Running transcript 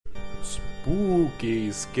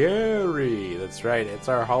spooky, scary. That's right, it's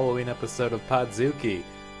our Halloween episode of Podzuki.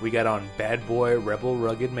 We got on bad boy, rebel,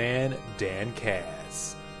 rugged man, Dan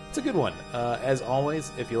Cass. It's a good one. As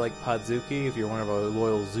always, if you like Podzuki, if you're one of our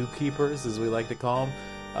loyal zookeepers, as we like to call them,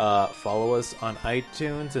 follow us on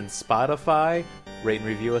iTunes and Spotify. Rate and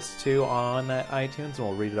review us, too, on that iTunes, and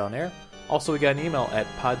we'll read it on air. Also, we got an email at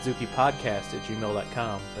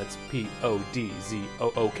podzukipodcast@gmail.com. That's Podzooky,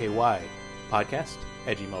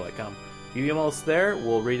 podcast@gmail.com. If you email us there,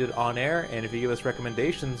 we'll read it on air, and if you give us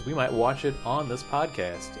recommendations, we might watch it on this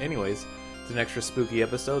podcast. Anyways, it's an extra spooky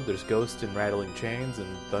episode. There's ghosts and rattling chains and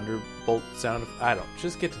thunderbolt sound.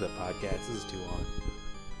 Just get to the podcast. This is too long.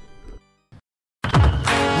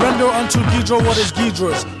 Render unto Ghidra what is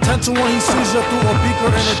Ghidra's. 10 to 1 he sees you through a beaker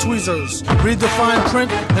and a tweezers. Read the fine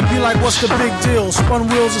print and be like, what's the big deal? Spun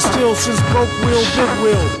wheels of steel since broke wheel, big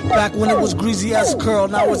wheel. Back when it was greasy as curl,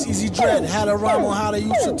 now it's easy dread. Had a rhyme on how they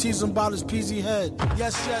used to tease him about his peasy head.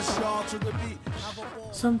 Yes, y'all, to the beat.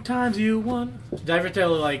 Sometimes you want... Did I ever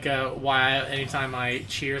tell, why anytime I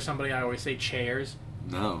cheer somebody, I always say chairs?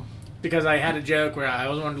 No. Because I had a joke where I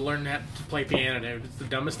always wanted to learn how to play piano. Dude. It's the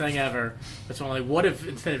dumbest thing ever. But so I'm like, what if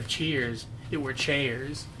instead of cheers, it were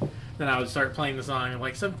chairs? Then I would start playing the song. I'm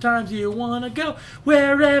like, sometimes you want to go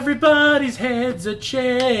where everybody's head's a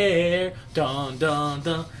chair. Dun, dun,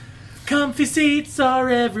 dun. Comfy seats are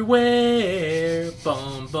everywhere.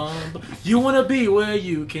 Bum, bum, bum. You want to be where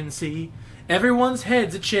you can see everyone's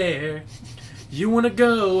head's a chair. You want to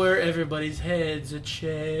go where everybody's head's a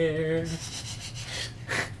chair.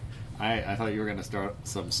 I thought you were going to start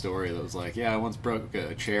some story that was like, yeah, I once broke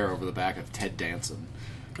a chair over the back of Ted Danson.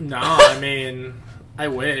 No, I mean, I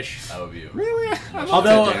wish. That would be a Really?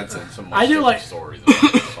 Although, Ted Danson. I do like... story than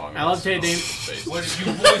the song. I love Ted Danson. What did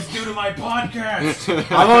you boys do to my podcast?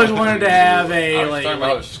 I've always wanted to have I a, was talking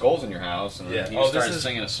about there's skulls in your house, and Yeah. you started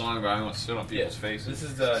singing a song about I want to sit on people's faces. This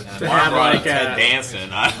is the To have, like, Ted a- Danson.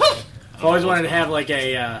 I've always wanted to have, like,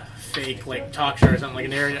 a fake, like, talk show or something, like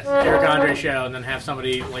an Eric Andre show, and then have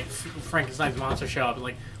somebody, like, Frankenstein's monster show up, and,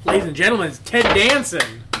 like, ladies and gentlemen, it's Ted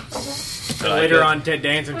Danson. So later on, Ted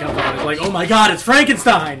Danson comes on and is like, oh my god, it's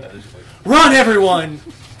Frankenstein! Run, everyone!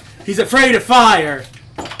 He's afraid of fire!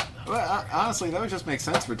 Well, honestly, that would just make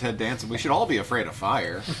sense for Ted Danson. We should all be afraid of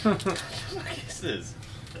fire. This is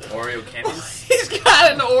Oreo candies. He's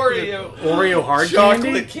got an Oreo. Oreo hard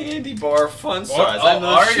Chocolate candy? candy bar fun size. I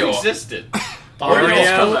know she Oreo. existed.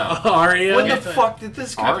 Oreo. When the fuck did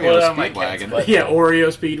this come Oreo out? Speedwagon. Yeah, Oreo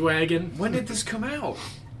Speedwagon. When did this come out?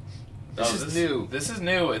 This is new. This is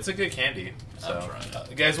new. It's a good candy. So,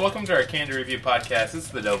 guys, welcome to our candy review podcast. It's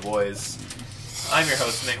the Doughboys. I'm your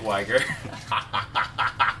host, Nick Weiger.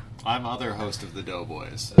 I'm other host of the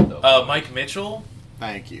Doughboys. Mike Mitchell.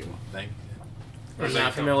 Thank you. I'm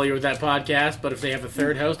not familiar with that podcast, but if they have a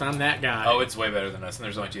third host, I'm that guy. Oh, it's way better than us, and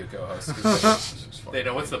there's only two co-hosts. 'Cause they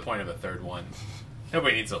know what's the point of a third one.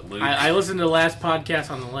 Nobody needs a loop. I listened to the last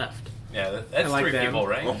podcast on the left. Yeah, that's I like three them. people,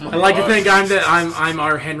 right? I like to think I'm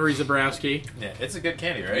our Henry Zabrowski. Yeah, it's a good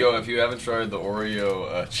candy, right? Yo, if you haven't tried the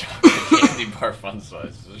Oreo chocolate candy bar fun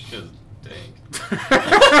size, this shit is dank.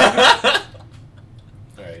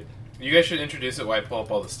 Alright. You guys should introduce it while I pull up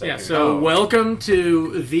all the stuff Yeah, here. so welcome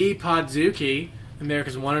to the Podzuki,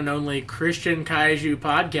 America's one and only Christian Kaiju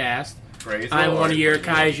podcast. Praise the I'm Lord. one of your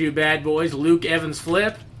Kaiju bad boys, Luke Evans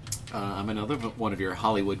Flip. I'm another one of your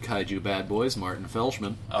Hollywood kaiju bad boys, Martin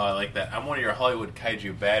Felshman. Oh, I like that. I'm one of your Hollywood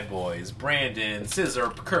kaiju bad boys, Brandon Scissor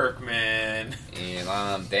Kirkman. And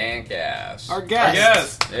I'm Dan Cass. Our Our guest.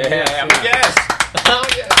 guest. Yeah, I'm Our guest.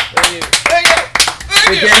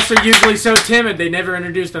 The guests are usually so timid, they never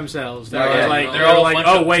introduce themselves. They're Yeah, like, no. they're They're all a like, bunch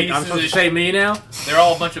oh of wait, I'm pieces supposed to of say shit. me now? They're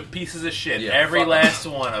all a bunch of pieces of shit. Yeah, Every fuck 'em. last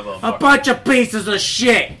one of them. A bunch of pieces of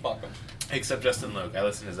shit! Fuck 'em. Except Justin Luke. I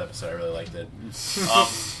listened to his episode. I really liked it.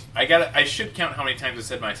 I should count how many times I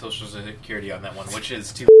said my social security on that one, which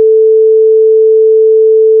is two.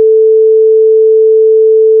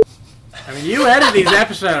 I mean, you edit these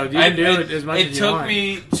episodes. You can do it as much as It you took want.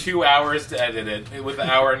 me 2 hours to edit it, with the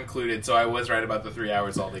hour included. So I was right about the 3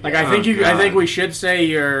 hours altogether. Like, I think Oh, I think God. we should say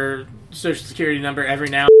your social security number every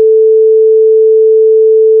now.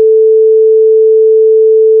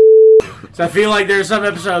 So I feel like there's some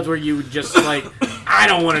episodes where you just like, I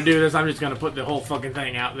don't want to do this. I'm just going to put the whole fucking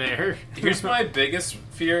thing out there. Here's my biggest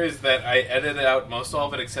fear is that I edited out most all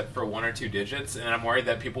of it except for 1 or 2 digits, and I'm worried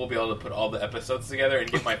that people will be able to put all the episodes together and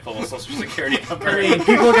get my full social security number. I mean,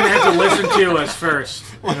 people are going to have to listen to us first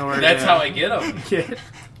in order. That's to, how I get them. get.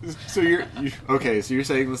 So you're okay. So you're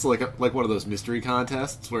saying this is like one of those mystery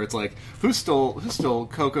contests where it's like who stole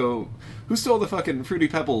Cocoa, who stole the fucking Fruity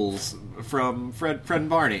Pebbles from Fred and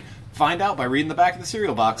Barney? Find out by reading the back of the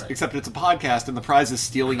cereal box, except it's a podcast and the prize is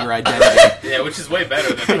stealing your identity. Yeah, which is way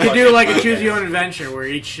better than You could do like a choose your own adventure where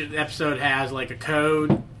each episode has like a code,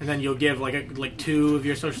 and then you'll give like 2 of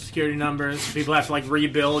your social security numbers. People have to like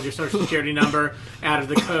rebuild your social security number out of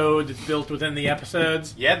the code that's built within the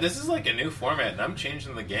episodes. Yeah, this is like a new format, and I'm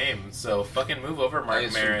changing the game. So fucking move over,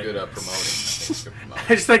 Mark Maron. Good at promoting. I think it's good promoting.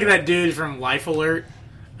 I just think of that dude from Life Alert,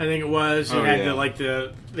 I think it was, who Oh, had yeah.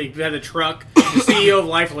 they had the truck, the CEO of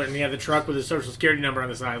Life Alert, and he had the truck with his social security number on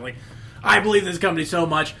the side. Like, I believe this company so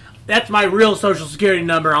much. That's my real social security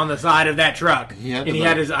number on the side of that truck. He had And he the-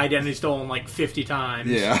 had his identity stolen like 50 times.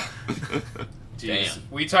 Yeah. Jeez. Damn.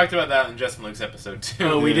 We talked about that in Justin Luke's episode too.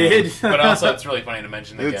 Oh, we did? But also, it's really funny to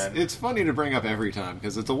mention again. It's funny to bring up every time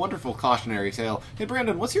because it's a wonderful cautionary tale. Hey,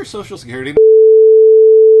 Brandon, what's your social security?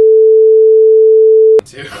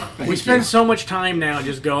 Too. We spend so much time now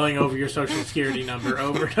just going over your social security number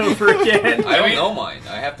over and over again. I don't know mine.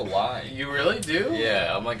 I have to lie. You really do?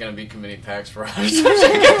 Yeah, I'm not gonna be committing tax fraud because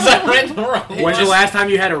I ran the wrong When's the one. last time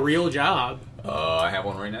you had a real job? I have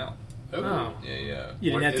one right now. Ooh. Oh. Yeah.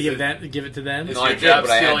 You didn't What have to is give it to them? Is No, I your did, job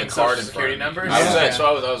but I had stealing the card social in security front of me. numbers?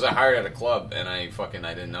 I was hired at a club and I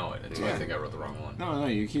didn't know it. And so I Yeah. think I wrote the wrong one. No,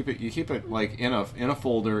 you keep it like in a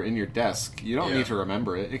folder in your desk. You don't Yeah. need to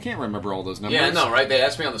remember it. You can't remember all those numbers. Yeah, I know, right? They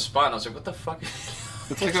asked me on the spot and I was like, what the fuck?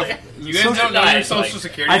 It's like a, You guys don't know your social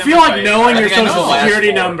security I number? feel like knowing I your think I know social the last security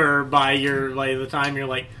 4. number by the time you're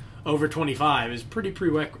like over 25 is pretty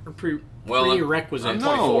prerequisite. I'm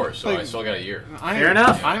 24, so I like- still got a year. Fair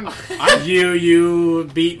enough. I'm You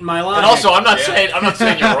beat my life. And also, I'm not saying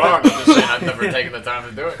you're wrong. I'm just saying I've never taken the time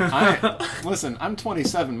to do it. listen. I'm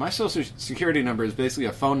 27. My social security number is basically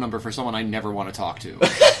a phone number for someone I never want to talk to.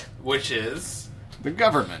 Which is? The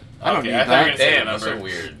government. I don't Okay, need I thought you were that. gonna say Damn, the that's so number.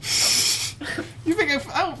 weird. You think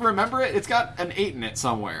if I don't remember it, it's got an 8 in it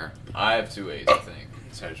somewhere. I have 2 A's, I think.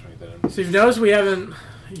 Sorry, just make that in. So you've noticed we haven't.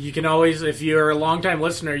 You can always, if you're a longtime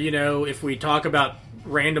listener, you know if we talk about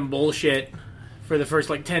random bullshit for the first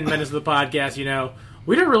like 10 minutes of the podcast, you know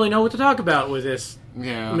we don't really know what to talk about with this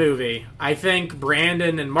Yeah. movie. I think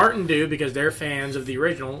Brandon and Martin do because they're fans of the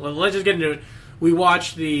original. Well, let's just get into it. We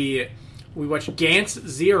watched Gantz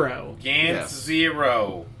Zero, Gantz Yes.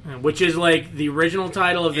 Zero. which is like the original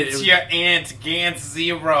title of it. It's your aunt, Gantz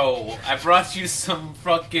Zero. I brought you some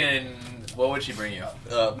fucking... What would she bring you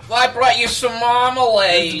up? I brought you some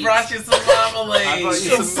marmalade. I brought you some marmalade. I brought you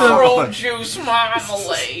some some fruit marmalade. juice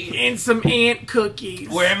marmalade. and some ant cookies.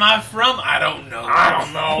 Where am I from? I don't know.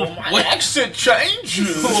 My accent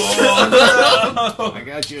changes. I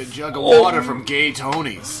got you a jug of water from Gay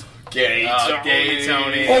Tony's. Gay Gay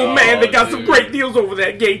Tony. Oh man, they got some great deals over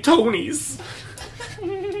there, Gay Tony's.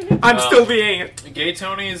 I'm still the ant. Gay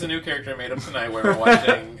Tony is a new character I made up tonight where we're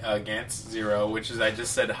watching Gantz Zero, which is I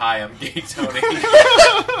just said, hi, I'm Gay Tony.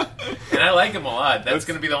 And I like him a lot. That's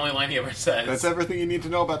going to be the only line he ever says. That's everything you need to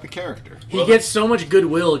know about the character. He gets so much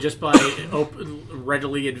goodwill just by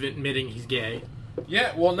readily admitting he's gay.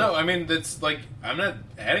 Yeah, well, no, I mean, that's like, I'm not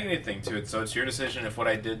adding anything to it, so it's your decision if what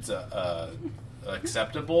I did's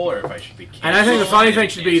acceptable or if I should be canceled. And I think the funny thing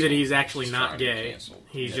He's should be that he's actually He's not trying to be gay. canceled.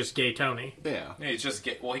 He's just Gay Tony. Yeah. Yeah, he's just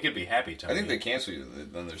well, he could be happy, Tony. I think they cancel you,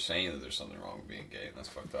 then they're saying that there's something wrong with being gay, and that's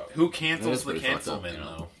fucked up. Who That cancels is the pretty fucked up, cancelman, you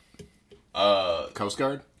know. though? Coast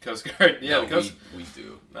Guard? Coast Guard. Yeah, No, Coast... we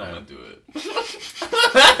do. No. I'm gonna do it.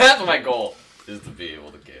 That's my goal, is to be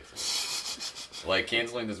able to cancel. Like,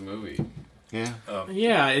 canceling this movie. Yeah.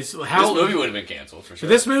 Yeah, it's This how movie would have been canceled, for sure.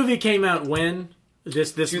 this movie came out when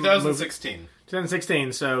this 2016. movie,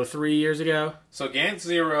 2016. So 3 years ago. So Gantz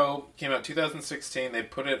Zero came out 2016. They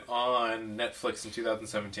put it on Netflix in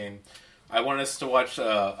 2017. I want us to watch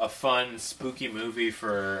a fun, spooky movie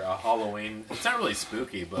for a Halloween. It's not really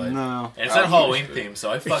spooky, but No. and it's not Halloween themed, so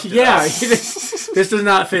I fucked it Yeah, up. this does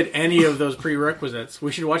not fit any of those prerequisites.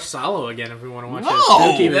 We should watch Salo again if we want to watch No, a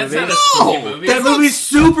spooky That's movie. not a spooky movie. That movie's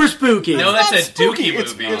super spooky. No, that's a Spooky. dookie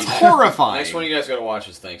It's, movie. it's horrifying. Next one you guys gotta watch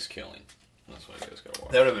is Thanksgilling. That's what you guys gotta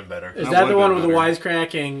watch. That would have been better. Is That that the would've one been with the better.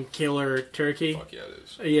 wisecracking killer turkey? Fuck yeah, it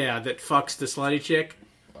is. Yeah, that fucks the slutty chick.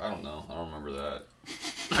 I don't know. I don't remember that.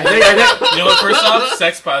 I think You know what? First off,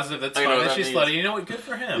 sex positive. That's I know fine. what That that she's means. slutty. You know what? Good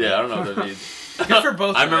for him. Yeah, I don't know what that means. Good for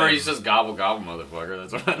both. I of remember them. he says gobble gobble motherfucker.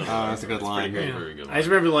 That's what I know. that's a good line. Pretty Yeah. good, very good I just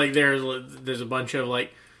line. remember like there's a bunch of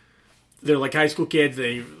like they're like high school kids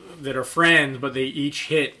that are friends, but they each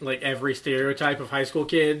hit like every stereotype of high school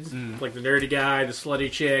kids, like the nerdy guy, the slutty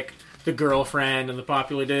chick, the girlfriend and the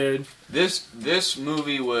popular dude. This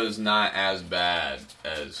movie was not as bad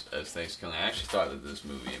as Thanksgiving. I actually thought that this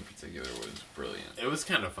movie in particular was brilliant. It was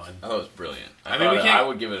kind of fun. I thought it was brilliant. I mean, I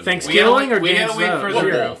would give it a Thanksgiving or we gotta Gantz wait Vote? for well,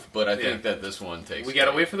 the both, but I Yeah. think that this one takes. We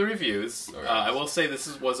gotta cake. wait for the reviews. Okay. I will say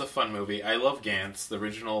this was a fun movie. I love Gantz, the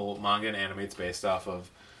original manga and anime it's based off of,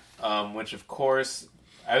 which of course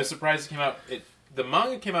I was surprised it came out. The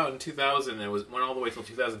manga came out in 2000 and went all the way till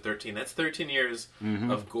 2013. That's 13 years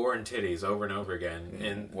of gore and titties over and over again.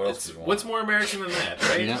 And What else do you want? what's more American than that,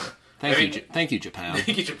 right? Yeah. I mean- Thank you, Japan.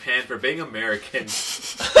 Thank you, Japan, for being American.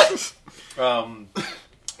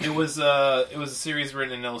 It was a series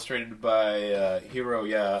written and illustrated by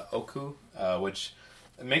Hiroya Oku, which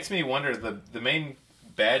makes me wonder. The main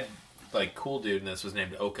bad, cool dude in this was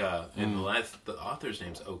named Oka, and the author's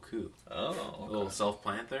name's Oku. Oh, A little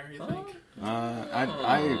self-plant there, you think?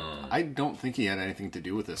 I don't think he had anything to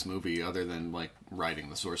do with this movie other than writing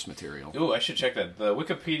the source material. Ooh, I should check that. The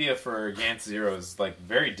Wikipedia for Gantz Zero is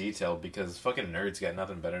very detailed because fucking nerds got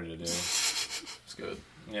nothing better to do. it's good.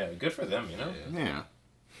 Yeah, good for them, you know. Yeah.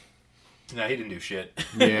 No, he didn't do shit.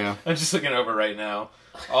 Yeah. I'm just looking over right now.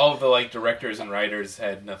 All of the directors and writers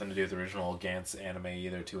had nothing to do with the original Gantz anime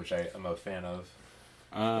either, too, which I'm a fan of.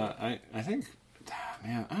 I think,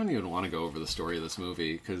 man, I don't even want to go over the story of this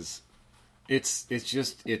movie because it's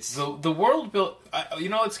The world build.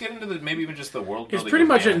 Let's get into maybe even just the world It's building. pretty of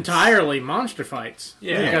much Gantz. entirely monster fights.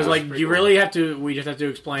 Yeah, because it was pretty you cool. really we just have to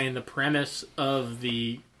explain the premise of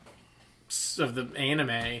the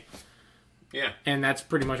anime, Yeah. and that's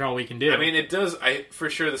pretty much all we can do. I mean, it does. For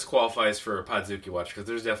sure, this qualifies for a Podzuki watch because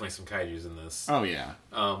there's definitely some kaiju's in this. oh yeah.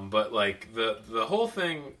 But the whole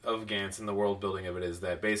thing of Gantz and the world building of it is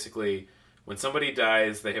that basically, when somebody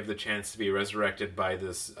dies, they have the chance to be resurrected by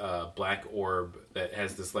this black orb that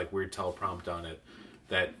has this weird teleprompt on it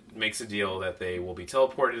that makes a deal that they will be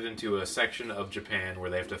teleported into a section of Japan where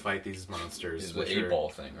they have to fight these monsters. It's the which 8-ball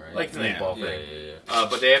thing, right? Like the 8-ball yeah, thing. yeah.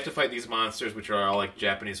 But they have to fight these monsters, which are all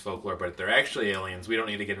Japanese folklore, but they're actually aliens. We don't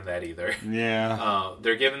need to get into that either. Yeah.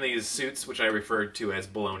 They're given these suits, which I referred to as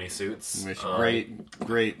baloney suits. Which,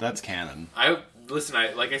 great. That's canon.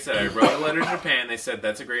 Like I said, I wrote a letter to Japan. They said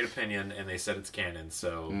that's a great opinion, and they said it's canon.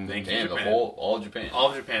 So thank you, Damn, Japan. all of Japan. All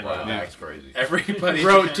of Japan. Wow, wrote that's back. crazy. Everybody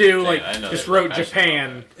wrote to I know just that. wrote Actually,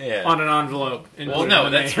 Japan Yeah. on an envelope. And Well, put it no,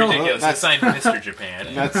 in the that's mail. ridiculous. That's- It's signed Mr.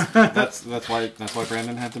 Japan. That's why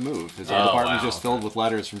Brandon had to move. His apartment was wow. just filled with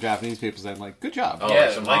letters from Japanese people saying good job. Oh, Yeah,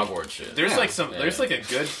 like some Hogwarts shit. There's Yeah. there's a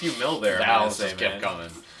good few mil there. I'm Al gonna just say, kept man. coming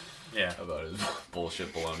Yeah. about his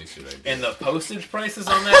bullshit baloney suit idea. And the postage prices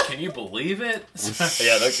on that, can you believe it?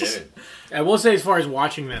 yeah, no kidding. I will say, as far as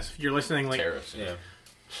watching this, if you're listening, Tariffs. Yeah.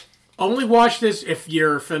 only watch this if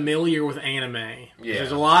you're familiar with anime. Yeah.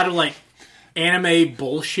 There's a lot of anime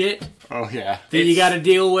bullshit Oh yeah. that you It's- got to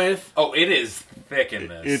deal with. Oh, it is thick in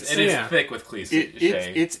this. It's- It is yeah. thick with cliche.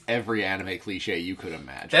 It's every anime cliche you could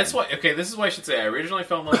imagine. That's why. Okay, this is why I should say I originally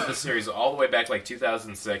fell in love with this series all the way back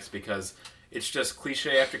 2006 because it's just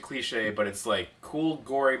cliche after cliche, but it's cool,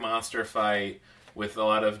 gory monster fight with a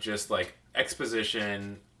lot of just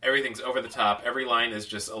exposition. Everything's over the top. Every line is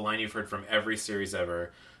just a line you've heard from every series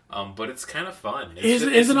ever. But it's kind of fun. It's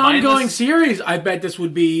it's an ongoing mindless- series. I bet this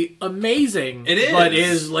would be amazing. It is. But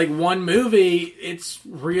is one movie, it's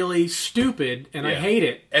really stupid, and I Yeah. hate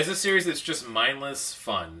it. As a series, it's just mindless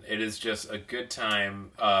fun. It is just a good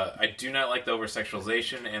time. I do not like the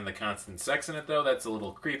over-sexualization and the constant sex in it, though. That's a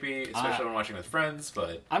little creepy, especially when watching with friends,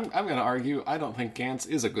 but I'm going to argue, I don't think Gantz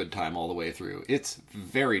is a good time all the way through. It's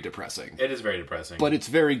very depressing. it is very depressing. But it's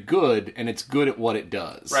very good, and it's good at what it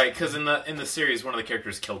does. Right, because in the series, one of the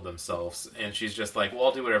characters killed themselves, and she's just well,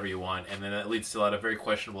 I'll do whatever you want, and then it leads to a lot of very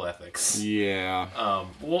questionable ethics. Yeah.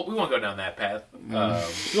 Well, we won't go down that path.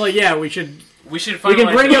 Yeah, we should. We should. We can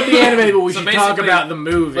finalize bring it. up the anime, but we So should talk basically, about the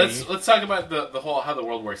movie. Let's talk about the whole how the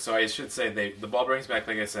world works. So I should say the ball brings back,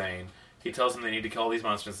 like I was saying, he tells them they need to kill all these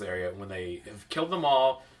monsters in the area. When they have killed them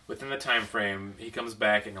all within the time frame, he comes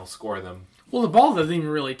back and he'll score them. Well, the ball doesn't even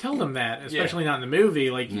really tell them that, especially not in the movie.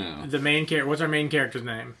 No. The main character. What's our main character's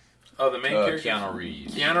name? Oh, the main character, Keanu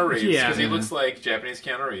Reeves. Keanu Reeves, Yeah. because he looks like Japanese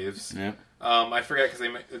Keanu Reeves. Yeah. I forgot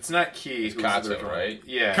because it's not Key. who's the Kato, original- right?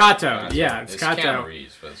 Yeah, Kato. Yeah, it's Keanu Kato.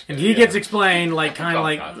 Reeves. But it's And good. he gets explained, kind of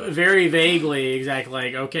Oh, Kato. very vaguely,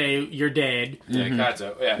 exactly, okay, you're dead. Yeah,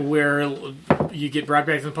 Kato. Yeah, Where you get brought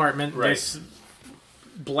back to the apartment. Right. This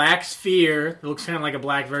black sphere, it looks kind of like a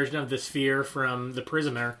black version of the sphere from The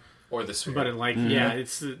Prisoner, or the sphere. but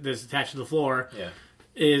it's this attached to the floor. yeah.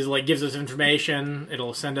 Is gives us information.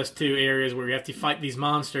 It'll send us to areas where we have to fight these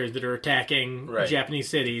monsters that are attacking Right. Japanese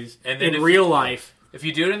cities And then in if- real life. If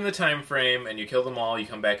you do it in the time frame and you kill them all, you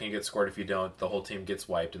come back and you get scored. If you don't, the whole team gets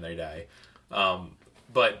wiped and they die.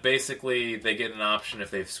 But basically, they get an option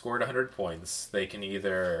if they've scored 100 points. They can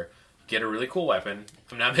either get a really cool weapon.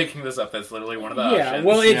 I'm not making this up. That's literally one of the options.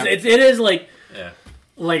 Well, it is like... Yeah.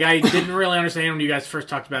 Like, I didn't really understand when you guys first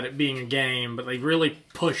talked about it being a game, but they really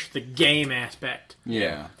pushed the game aspect.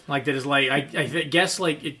 Yeah. Like, that is like... I guess,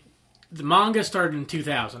 like... The manga started in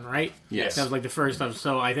 2000, right? Yes. That was like the first stuff.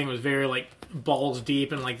 So I think it was very like balls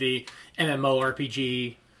deep in like the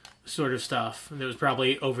MMORPG sort of stuff. And it was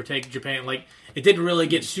probably overtake Japan. Like it didn't really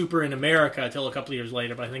get super in America until a couple of years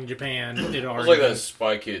later, but I think Japan did already. It was like that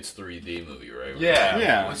Spy Kids 3D movie, right?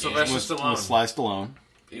 Yeah. With Sylvester Stallone. Sly Stallone.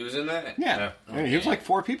 He was in that? Yeah. Oh, He was like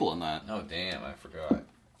 4 people in that. Oh, damn, I forgot.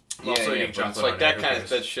 Also, Yeah, eating but it's chocolate like on that air, kind who of cares?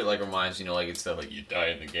 that shit. Like reminds like it's that like you die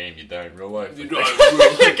in the game, you die in real life. You Like, die in real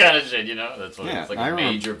life. that kind of shit, you know. That's what Yeah, it's like I a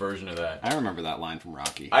remember- major version of that. I remember that line from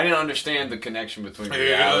Rocky. I didn't understand the connection between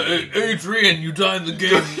reality. Adrian, you die in the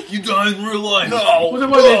game. You die in real life. No,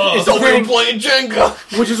 It's the thing, playing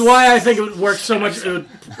Jenga. which is why I think it would work so much.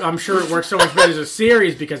 I'm sure it works so much better as a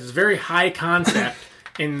series because it's very high concept,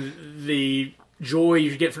 and the joy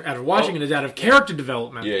you get out of watching it is out of character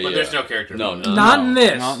development. Yeah, But there's no character. No, Not in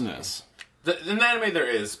this. Not in this. In the anime there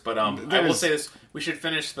is, but I will say this: we should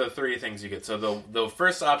finish the 3 things you get. So the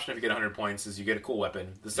first option, if you get 100 points, is you get a cool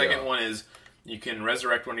weapon. The second one is you can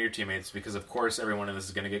resurrect one of your teammates because, of course, everyone in this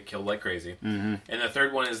is going to get killed like crazy. Mm-hmm. And the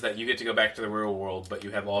third one is that you get to go back to the real world, but you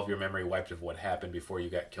have all of your memory wiped of what happened before you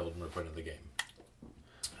got killed and were put in the game.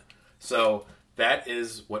 So that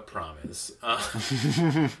is what Prom is.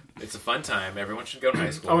 It's a fun time. Everyone should go to high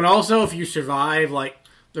school. Oh, and also if you survive like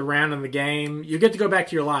the round in the game, you get to go back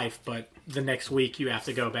to your life, but the next week you have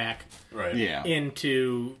to go back Right. Yeah.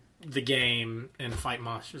 into the game and fight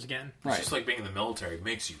monsters again. It's just like being in the military. It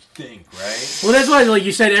makes you think, right? Well, that's why, like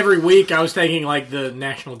you said, every week I was thinking like the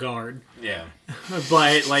National Guard, Yeah.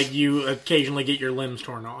 but like you occasionally get your limbs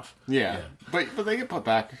torn off. Yeah. But they get put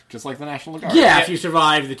back just like the National Guard. Yeah, if you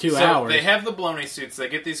survive the 2 So hours. they have the Baloney suits. They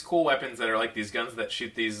get these cool weapons that are like these guns that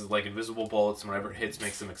shoot these like invisible bullets, and whenever it hits,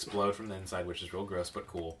 makes them explode from the inside, which is real gross but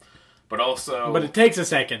cool. But also, But it takes a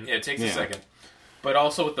second. yeah, it takes a Yeah. second. But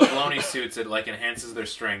also with the Baloney suits, it like enhances their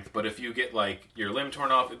strength. But if you get like your limb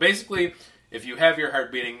torn off, basically, if you have your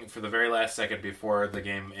heart beating for the very last second before the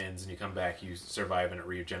game ends and you come back, you survive and it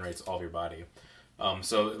regenerates all of your body.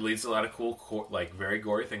 So it leads to a lot of cool, like very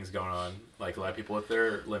gory things going on. Like a lot of people with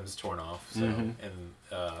their limbs torn off. So and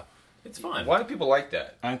it's fun. Why do people like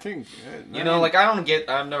that? I think You know, like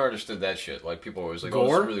I've never understood that shit. Like people are always like, "Oh,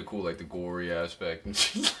 Gore? it's really cool," like the gory aspect.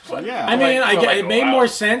 yeah. I mean, like- it made more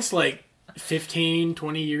sense like 15,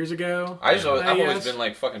 20 years ago. I've always guess. been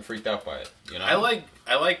like fucking freaked out by it. You know,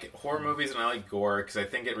 I like horror movies and I like gore because I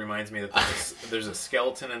think it reminds me that there's a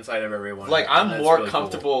skeleton inside of everyone. like and I'm that's more really cool.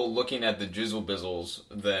 comfortable looking at the jizzle bizzles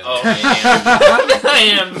than Oh.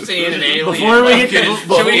 I am seeing an alien. Before we get to-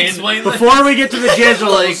 Should we explain this? Before we get to the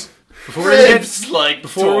jizzles, before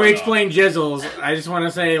we torn explain jizzles, I just want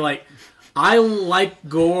to say like I like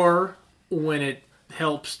gore when it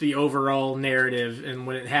helps the overall narrative and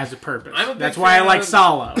when it has a purpose. I'm a big That's why I fan like of-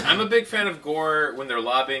 Solo. I'm a big fan of gore when they're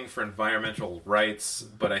lobbying for environmental rights,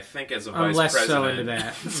 but I think as a I'm vice less president, so into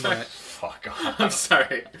that. But, Fuck off. I'm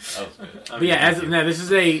sorry. That was good. but yeah, this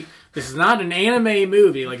is not an anime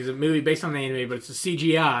movie. Like it's a movie based on the anime, but it's a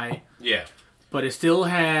CGI. Yeah. But it still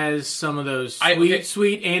has some of those okay.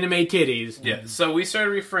 sweet anime titties. Yeah, so we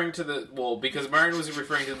started referring to because Martin was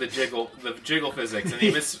referring to the jiggle physics, and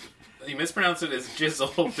he mispronounced it as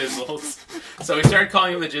jizzle fizzles. So we started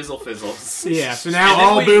calling them the jizzle fizzles. Yeah, so now And then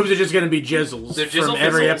all boobs are just going to be jizzles They're from jizzle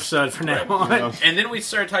every fizzles. episode from now on. Yeah. And then we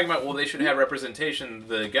started talking about, they should have representation.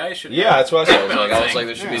 The guy should Yeah, have that's what I said. I was balancing. like,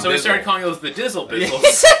 there should be. So we Dizzle. started calling those the Dizzle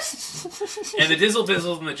Bizzles. And the Dizzle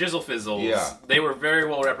Bizzles and the Jizzle Fizzles, Yeah. they were very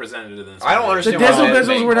well represented in this I don't movie. The understand. Dizzle why that Bizzles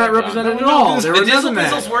made were not like represented that. at all. There The were Dizzle none of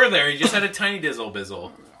Bizzles that. were there. He just had a tiny Dizzle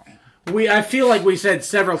Bizzle. I feel like we said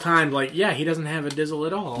several times, like, yeah, he doesn't have a Dizzle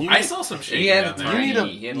at all. I saw some shit He had down a there.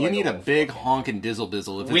 tiny- You need a big honking dizzle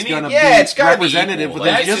bizzle if We it's need- gonna Yeah, be it's gotta be representative equal.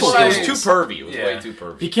 with those That's jizzle just- It was fizzles. too pervy. It was Yeah. way too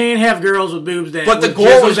pervy. You can't have girls with boobs that But the with gore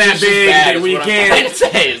jizzles was that just as big bad. that is we what I'm trying to can't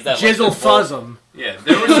say is that jizzle like, fuzz them. Yeah,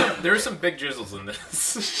 there were some big jizzles in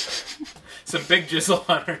this. Some big jizzle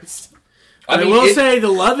hunters. I will say the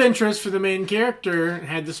love interest for the main character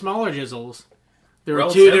had the smaller jizzles. There were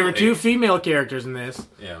two Relatively. female characters in this,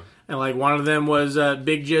 Yeah, and like one of them was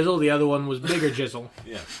Big Jizzle, the other one was Bigger Jizzle.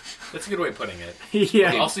 yeah. That's a good way of putting it.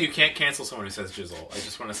 Yeah. Also, you can't cancel someone who says jizzle. I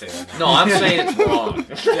just want to say that. No, I'm saying it's wrong.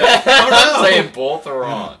 Yeah. I'm saying both are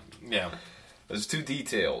wrong. Yeah. It's too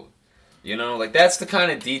detailed. You know, like that's the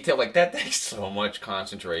kind of detail. Like that takes so much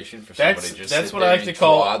concentration for somebody to just that's sit what there I like and to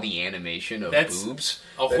call- draw the animation of boobs.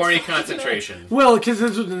 A horny concentration. Well, because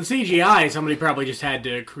this was in CGI, somebody probably just had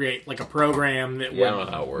to create like a program that Yeah, I don't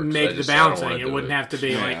know how it would works. make I the just- I don't bouncing. wanna It do wouldn't it. have to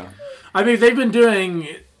be like. Yeah. I mean, they've been doing.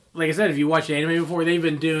 Like I said, if you watched anime before, they've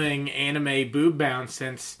been doing anime boob bounce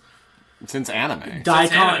since anime.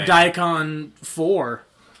 Daikon 4.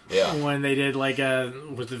 Yeah. When they did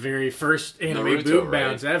was the very first anime Naruto, boob right?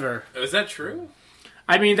 bounce ever. Is that true?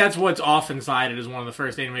 I mean, that's what's often cited as one of the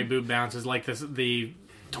first anime boob bounces, like the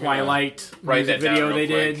Twilight Write music that down video real they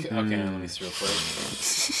quick. did. Okay, let me see real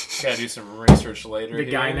quick. Gotta do some research later. The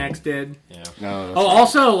here. guy next did. Yeah. No, Oh,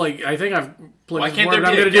 also, like I think I've put Why this can't word there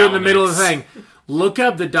I'm be a going to do in the middle of the Gainax? thing. Look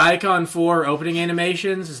up the Daikon 4 opening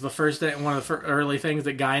animations. It's the first one of the early things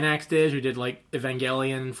that Gainax did, who did like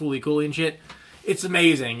Evangelion, Fooly Cooly and shit. It's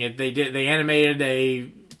amazing. They animated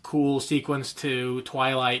a cool sequence to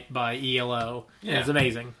Twilight by ELO. And it's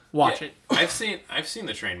amazing. Watch it. I've seen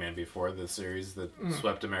the Train Man before, the series that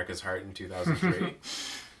swept America's heart in 2003.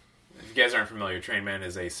 If you guys aren't familiar, Train Man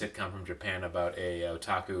is a sitcom from Japan about a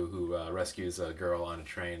otaku who rescues a girl on a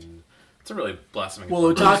train. It's a really blossoming. Well,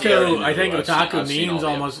 fun- otaku, Yeah, I think I've otaku seen all means the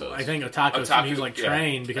almost. episodes. I think otaku means like yeah.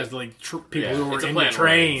 train because like people Yeah, who were it's a into play on words.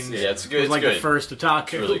 trains. Yeah, it's good. Was It's like good. the first otaku.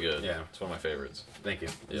 It's really good. Yeah. It's one of my favorites. Thank you.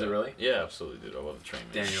 Is Yeah. it really? Yeah, absolutely, dude. I love the Train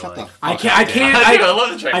Man. Daniel, Shut the like, fuck I up. can't. I can't. I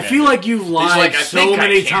love the Train I Man. feel like you've He's lied like, I so think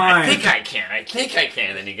many I can. times. I think I can. I think I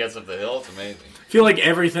can. And he gets up the hill. It's amazing. I feel like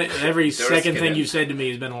every second thing kidding. you said to me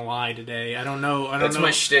has been a lie today. I don't know. That's know.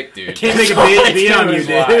 my shtick, dude. I can't make a beat on you,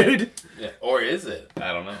 dude. yeah. Or is it?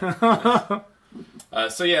 I don't know.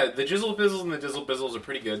 So yeah, the Jizzle Bizzles and the Dizzle Bizzles are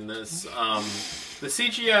pretty good in this. The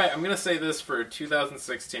CGI, I'm gonna say this for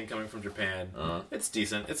 2016 coming from Japan, it's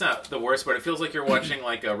decent. It's not the worst, but it feels like you're watching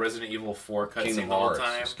like a Resident Evil 4 cutscene Kingdom the whole Hearts.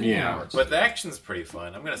 time. Kingdom Yeah. Hearts. But the action's pretty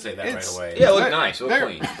fun. I'm gonna say that It's- right away. Yeah, it looked nice. It looked They're-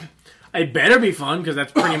 clean. It better be fun because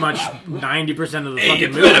that's pretty much 90% of the It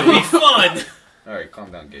fucking better movie. be fun. All right,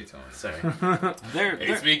 calm down, Gay Tony. Sorry, There,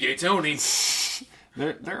 it's me, Gay Tony.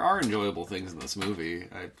 there are enjoyable things in this movie.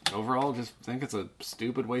 I overall just think it's a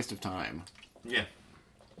stupid waste of time. Yeah.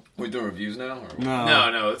 We doing reviews now? Or what?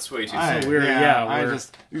 No, it's way too I, soon. we're- yeah, I we're-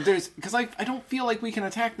 just there's because I don't feel like we can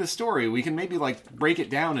attack this story. We can maybe like break it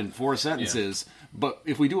down in 4 sentences, but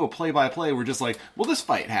if we do a play-by-play, we're just like, well, this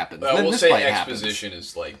fight happens, then We'll this say fight happens. exposition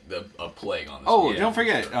is like a plague on this. Oh, movie. don't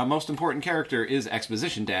forget, most important character is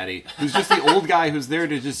Exposition Daddy, who's just the old guy who's there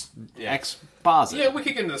to just exposit. Yeah, we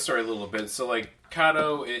could get into the story a little bit. So, like,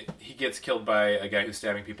 Kato, he gets killed by a guy who's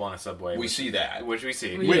stabbing people on a subway. We see that. Which we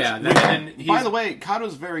see. Yeah, And then By he's- the way,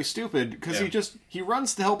 Kato's very stupid because Yeah. he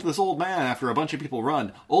runs to help this old man after a bunch of people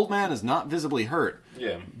run. Old man is not visibly hurt.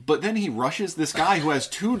 Yeah. But then he rushes this guy who has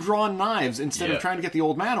 2 drawn knives instead Yeah. of trying to get the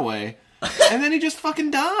old man away. And then he just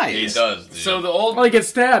fucking dies. He does. Dude. So the old... Well, he gets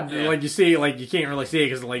stabbed. Yeah. Like you see, like you can't really see it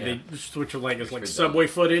because like they switch it like it's like pretty subway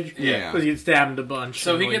footage. Yeah. because he gets stabbed a bunch.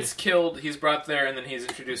 So And he when gets killed, he's brought there, and then he's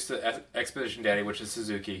introduced to Expedition Daddy, which is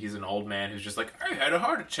Suzuki. He's an old man who's just like, I had a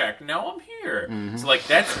heart attack, now I'm here. So, like,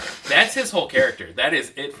 that's his whole character. That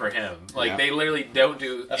is it for him. Like, Yeah. they literally don't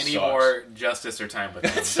do That any sucks. more justice or time with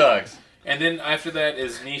him. it sucks. And then after that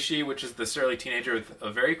is Nishi, which is the surly teenager with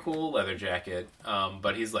a very cool leather jacket.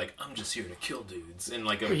 But he's like, I'm just here to kill dudes. And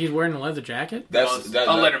like he's wearing a leather jacket. That's a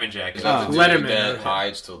Letterman jacket. Oh. the dude Letterman, that okay.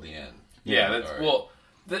 hides till the end. Yeah, that's All right. well.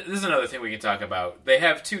 This is another thing we can talk about. They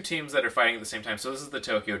have 2 teams that are fighting at the same time. So this is the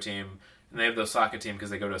Tokyo team, and they have the Osaka team because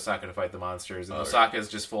they go to Osaka to fight the monsters. And Oh, Osaka is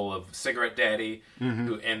just full of Cigarette Daddy,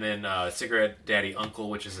 and then Cigarette Daddy Uncle,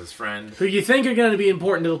 which is his friend. Who you think are going to be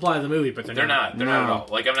important to the plot of the movie, but They're not. They're not at No. all.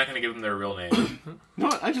 Like, I'm not going to give them their real name. No,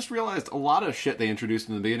 I just realized a lot of shit they introduced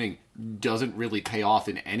in the beginning doesn't really pay off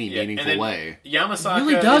in any meaningful and then way. Yamasaka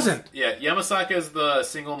Really doesn't. Yamasaka is the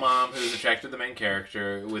single mom who's attracted to the main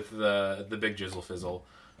character with the big jizzle fizzle.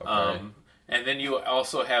 Okay. And then you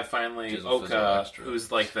also have finally Jizzle fizzle Oka, extra.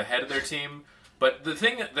 who's like the head of their team. But the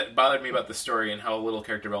thing that bothered me about the story and how little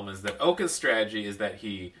character development is that Oka's strategy is that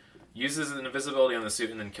he uses an invisibility on the suit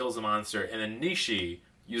and then kills the monster, and then Nishi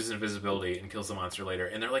uses invisibility and kills the monster later,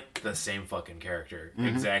 and they're like the same fucking character,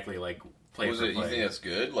 exactly like play Was for it? You play. think that's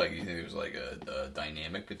good? Like, you think there's like a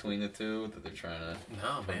dynamic between the two that they're trying to?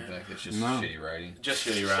 No, bring man. back? It's just No. shitty writing. Just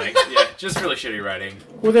shitty writing. Yeah, just really shitty writing.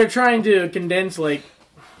 Well, they're trying to condense like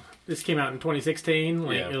this came out in 2016,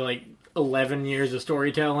 like Yeah. like 11 years of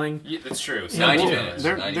storytelling. Yeah, that's true. 90 Well, minutes.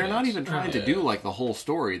 they're 90 not minutes. even trying to Yeah. do like the whole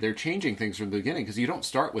story. They're changing things from the beginning because you don't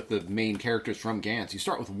start with the main characters from Gantz. You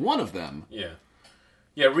start with one of them. Yeah.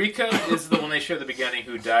 Yeah, Rika is the one they show at the beginning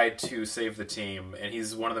who died to save the team, and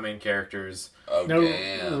he's one of the main characters. Oh No,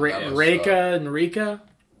 damn! that must Reika and Rika.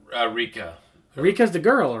 Rika. Rika's the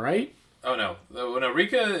girl, right? Oh no,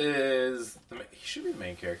 Rika is. He should be the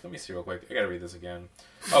main character. Let me see real quick. I gotta read this again.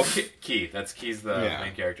 Oh, Key. Key's the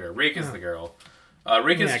main character. Rika's the girl.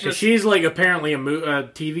 Rika's because she's like apparently a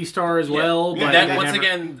TV star as well. Yeah, but that, once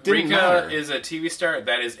again, Rika matter. is a TV star.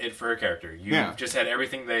 That is it for her character. You just had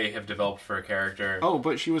everything they have developed for her character. Oh,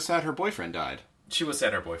 but she was sad her boyfriend died. She was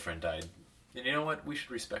sad her boyfriend died. And you know what? We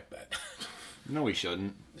should respect that. No, we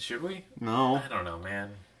shouldn't. Should we? No. I don't know,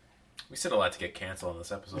 man. We said a lot to get canceled on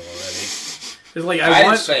this episode already. It's like I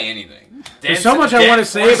didn't say anything. There's so much I want to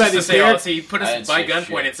say about these characters. He put us by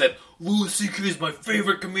gunpoint and said, Louis C.K. is my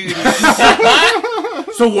favorite comedian.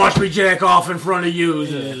 So watch me jack off in front of you.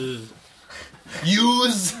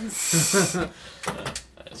 Use.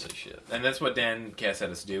 That's a shit. And that's what Dan Cass had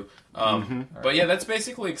us do. But yeah, that's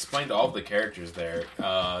basically explained all of the characters there.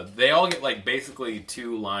 They all get like basically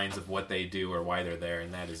 2 lines of what they do or why they're there,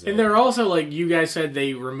 and that is it. And they're also like, you guys said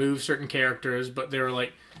they removed certain characters, but they were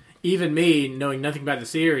like, even me, knowing nothing about the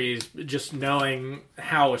series, just knowing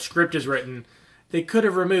how a script is written, they could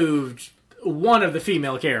have removed one of the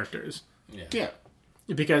female characters. Yeah.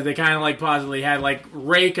 Because they kind of like positively had like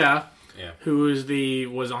Reika,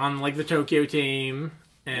 who was on like the Tokyo team,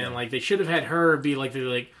 and like they should have had her be like the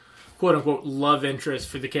like quote unquote love interest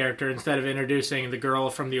for the character instead of introducing the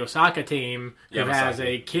girl from the Osaka team who has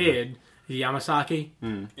a kid, Yamasaki.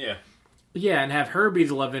 Yeah, and have her be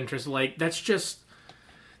the love interest. Like that's just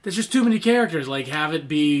too many characters. Like have it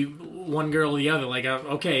be one girl or the other. Like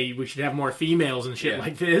okay, we should have more females and shit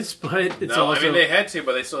like this, but it's also. I mean they had to,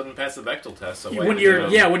 but they still didn't pass the Bechdel test. So when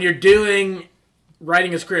you're doing.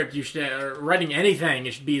 Writing a script, you should writing anything.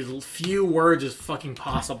 It should be as few words as fucking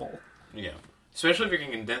possible. Yeah, especially if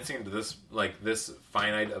you're condensing into this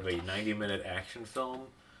finite of a 90-minute action film.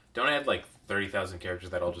 Don't add like 30,000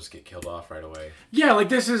 characters that all just get killed off right away. Yeah, like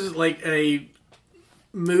this is like a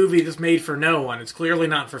movie that's made for no one. It's clearly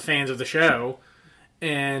not for fans of the show,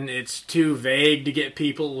 and it's too vague to get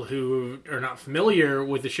people who are not familiar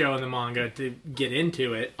with the show and the manga to get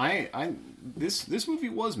into it. This movie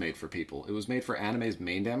was made for people. It was made for anime's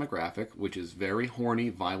main demographic, which is very horny,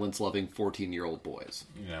 violence-loving 14-year-old boys.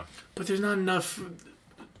 Yeah, but there's not enough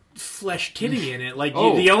flesh titty in it. Like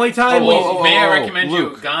the only time may I recommend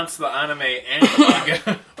you Gantz the anime and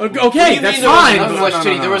the manga? Okay, that's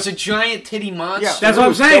fine. There was a giant titty monster. Yeah, that's what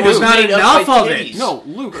I'm saying. There's not enough of it. No,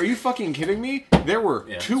 Luke, are you fucking kidding me? There were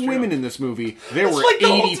 2 women in this movie. There were like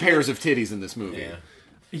 80 pairs of titties in this movie.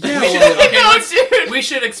 We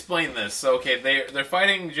should explain this. So, okay, they're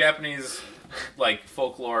fighting Japanese like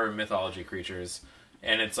folklore mythology creatures,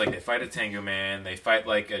 and it's like they fight a Tengu Man, they fight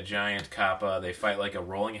like a giant kappa, they fight like a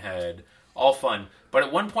rolling head, all fun. But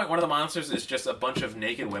at one point, one of the monsters is just a bunch of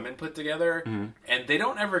naked women put together, and they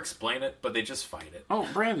don't ever explain it, but they just fight it. Oh,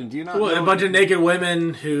 Brandon, do you not know? A bunch of naked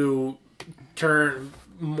women who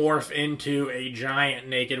morph into a giant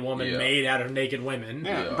naked woman made out of naked women.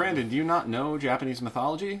 Yeah, Brandon, do you not know Japanese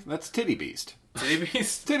mythology? That's Titty Beast. Titty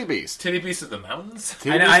Beast? Titty Beast. Titty Beast of the mountains?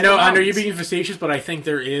 I know you're being facetious, but I think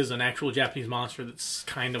there is an actual Japanese monster that's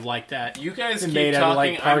kind of like that. You guys keep made talking. out of,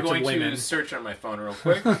 like, I'm parts of going to women. search on my phone real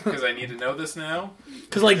quick because I need to know this now.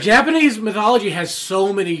 Because like Japanese mythology has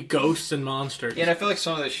so many ghosts and monsters. Yeah, and I feel like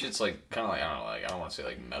some of this shit's like kind of like I don't want to say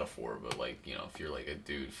like metaphor, but like if you're like a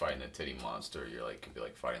dude fighting a titty monster, you're like could be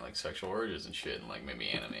like fighting like sexual urges and shit, and like maybe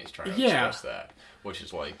anime is trying to express that, which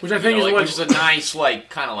is like which I think is which is a nice like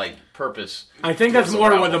kind of like purpose. I think that's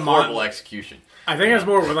more what the horrible execution. I think that's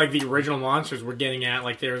more what like the original monsters were getting at.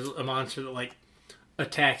 Like there's a monster that like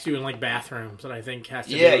attacks you in like bathrooms, that I think has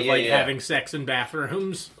to do with like having sex in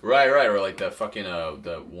bathrooms. Right, or like that fucking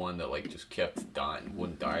the one that like just kept dying,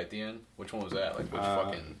 wouldn't die at the end. Which one was that? Like which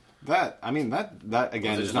fucking that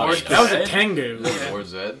again is not. That was a Tengu. Lord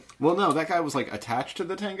Zed. Well, no, that guy was like attached to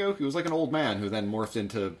the Tengu. He was like an old man who then morphed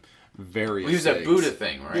into various. He was that Buddha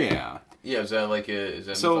thing, right? Yeah. Yeah, is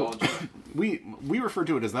that so mythology? we refer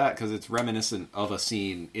to it as that because it's reminiscent of a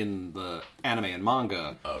scene in the anime and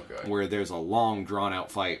manga where there's a long drawn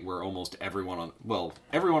out fight where almost everyone on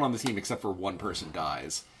the team except for one person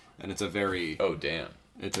dies, and it's a very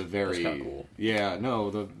That's kinda cool.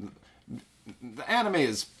 The anime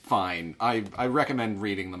is fine. I recommend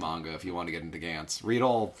reading the manga if you want to get into Gantz. Read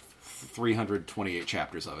all 328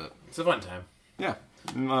 chapters of it. It's a fun time. Yeah.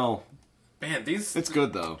 Well, man, it's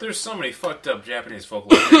good though. There's so many fucked up Japanese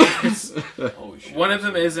folklore. Holy shit. One of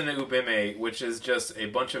them is an ubime, which is just a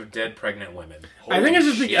bunch of dead pregnant women. I think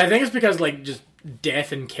it's because like just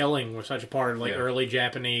death and killing were such a part of like early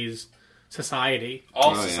Japanese society.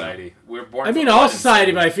 All society. We were born. I mean, all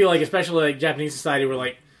society, but I feel like especially like Japanese society, were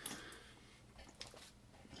like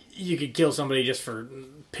you could kill somebody just for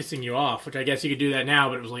pissing you off, which I guess you could do that now,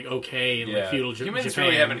 but it was like okay in like feudal Humans Japan.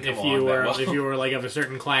 really haven't come if you along were that well. if you were like of a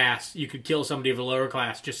certain class, you could kill somebody of a lower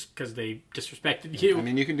class just because they disrespected you. I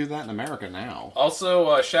mean, you can do that in America now.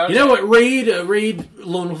 Also, shout You know what? Read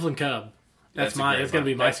Lone Wolf and Cub. That's a my. great That's gonna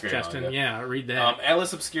be manga. my That's a great suggestion. manga. Yeah, read that.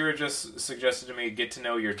 Atlas Obscura just suggested to me, get to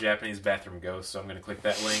know your Japanese bathroom ghost, so I'm going to click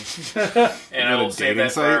that link. And I Is that will a save dating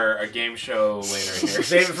that site? for a game show later here.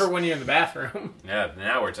 Save it for when you're in the bathroom. Yeah,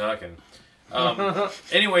 now we're talking.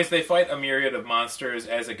 Anyways, they fight a myriad of monsters.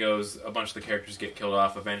 As it goes, a bunch of the characters get killed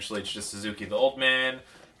off. Eventually, it's just Suzuki the old man,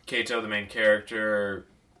 Kato the main character,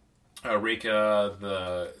 Rika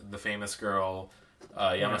the famous girl,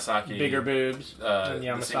 Yamasaki Bigger boobs. And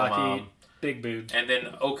the single mom, Yamasaki, big boobs. and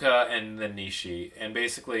then Oka and then Nishi. And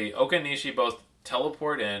basically, Oka and Nishi both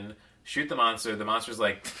teleport in, shoot the monster. The monster's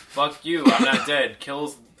like, "Fuck you, I'm not dead."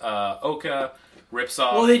 Kills Oka, rips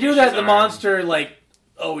off. Well, they do Nishi's that. The arm. monster like,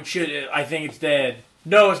 oh, it should. I think it's dead.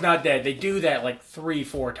 No, it's not dead. They do that like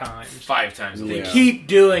 3-4 times. 5 times. They Yeah. keep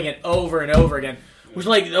doing it over and over again. Which,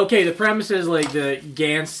 like, okay, the premise is like the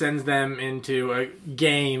Gantz sends them into a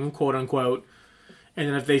game, quote unquote, and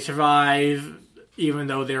then if they survive, even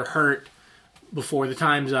though they're hurt before the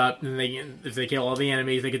time's up, then if they kill all the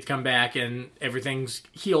enemies, they get to come back and everything's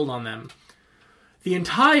healed on them. The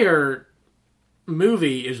entire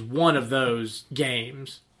movie is one of those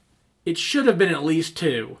games. It should have been at least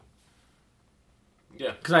 2.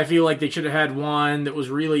 Yeah. Because I feel like they should have had one that was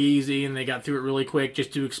really easy and they got through it really quick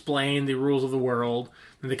just to explain the rules of the world.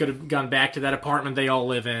 And they could have gone back to that apartment they all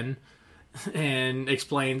live in and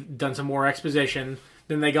done some more exposition.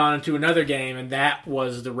 Then they got into another game and that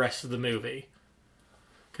was the rest of the movie.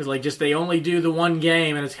 Because they only do the one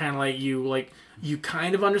game and it's kind of you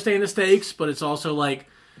kind of understand the stakes, but it's also like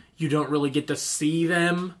you don't really get to see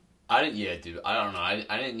them. Dude, I don't know.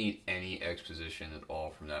 I didn't need any exposition at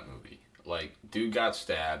all from that movie. Like, dude got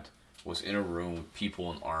stabbed, was in a room with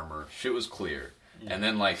people in armor. Shit was clear. And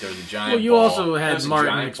then, like, there was a giant Well, you ball. also There had was a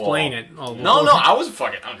Martin giant explain ball. it. All the No, I wasn't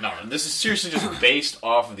fucking... No, this is seriously just based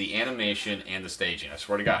off of the animation and the staging. I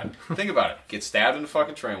swear to God. Think about it. Gets stabbed in the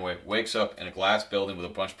fucking trainway, wakes up in a glass building with a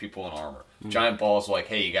bunch of people in armor. Giant ball's like,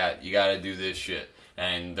 hey, you got to do this shit.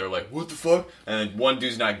 And they're like, what the fuck? And then one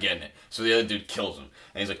dude's not getting it. So the other dude kills him.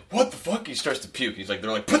 And he's like, what the fuck? He starts to puke. He's like,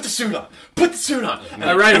 they're like, put the suit on. Put the suit on. And he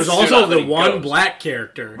Right, it puts was the suit also on, the and he one goes. black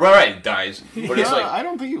character. Right, he dies. But it's like, I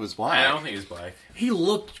don't think he was black. I don't think he's black. He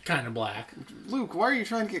looked kind of black. Luke, why are you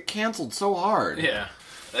trying to get canceled so hard? Yeah.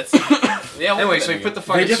 That's... Yeah, anyway, so he put the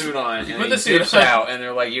fucking just- suit on, and put he the suit dips on. out, and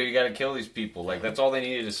they're like, yo, you gotta kill these people. Like, that's all they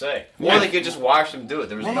needed to say. Or they could just watch them do it.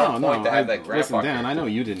 There was Well, no point to have that grandpa listen, Dan, character. I know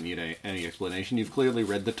you didn't need any explanation. You've clearly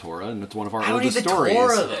read the Torah, and it's one of our I don't need oldest the stories.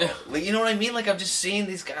 Torah, though. Like, you know what I mean? Like, I'm just seeing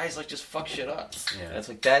these guys, like, just fuck shit up. Yeah. That's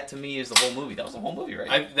like, that to me is the whole movie. That was the whole movie,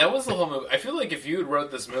 right? That was the whole movie. I feel like if you had wrote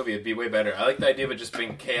this movie, it'd be way better. I like the idea of it just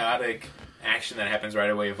being chaotic action that happens right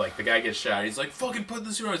away. Of like the guy gets shot, he's like, "Fucking put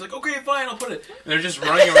this suit on." He's like, "Okay, fine, I'll put it." And they're just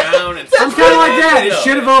running around and I'm kind of like that. It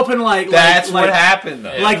should have opened That's what happened,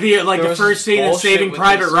 though. Like the There was first scene in bullshit Saving with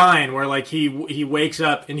Private this- Ryan, where like he wakes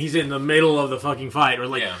up and he's in the middle of the fucking fight. We're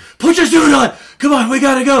like, Yeah. put your suit on, come on, we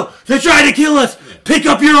gotta go. They're trying to kill us. Pick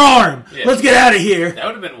up your arm. Yeah. Let's get out of here. That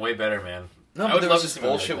would have been way better, man. No, I but would there love was to this see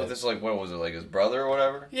movies bullshit like with that. this, like, what was it, like his brother or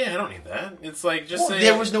whatever? Yeah, I don't need that. It's like just Well, say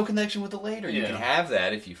there was no connection with the later. You Yeah. can have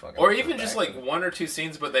that if you fucking... or refer even just back like to it. 1 or 2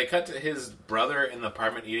 scenes, but they cut to his brother in the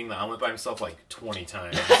apartment eating the omelet by himself like 20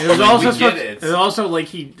 times. It was Like, also we supposed, get it. it was also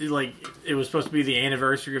like it was supposed to be the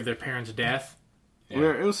anniversary of their parents' death. It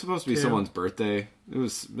was supposed to be Yeah. someone's birthday. It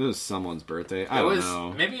was someone's birthday. I It don't was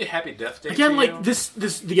know. maybe a happy death day. Again, for like you.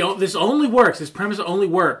 this only works. This premise only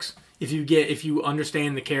works if you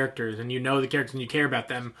understand the characters and you know the characters and you care about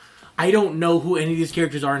them. I don't know who any of these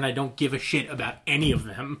characters are, and I don't give a shit about any of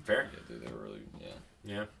them. Fair. Yeah, dude, they were really... Yeah.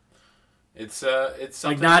 Yeah. It's Like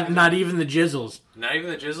something not even the jizzles. not even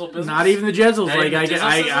the jizzle business. Not even the jizzles. Not Like even the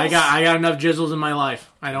I jizzle got enough jizzles in my life.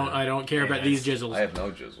 I don't care Very about these nice. jizzles. I have no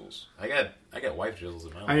jizzles. I got wife jizzles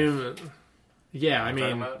in my life. I mean, yeah. I You know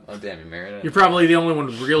what I'm mean, talking Oh, damn, you married? you're probably the only one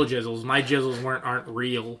with real jizzles. My jizzles aren't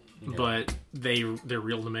real, but they're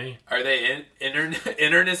real to me. about? Are they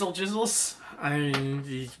internizzle jizzles? I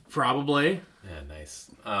mean, probably, Yeah, nice.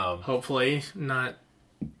 hopefully, not.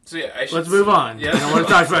 So yeah, I should Let's move on. Yeah, I don't want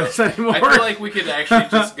to talk about this anymore. I feel like we could actually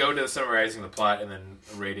just go to summarizing the plot and then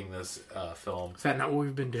rating this film. Is that not what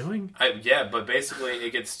we've been doing? Yeah, but basically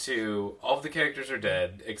it gets to all of the characters are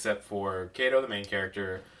dead except for Kato, the main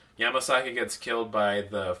character. Yamasaki gets killed by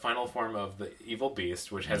the final form of the evil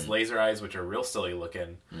beast, which has laser eyes, which are real silly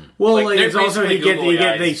looking. Well, Like, like they're it's also basically googly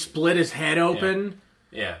eyes. they split his head open.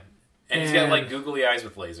 Yeah, and he's got And- like googly eyes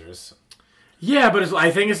with lasers. Yeah, but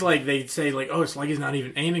I think it's like they say like, oh, it's like he's not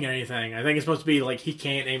even aiming at anything. I think it's supposed to be like he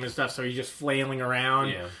can't aim and stuff, so he's just flailing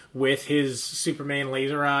around with his Superman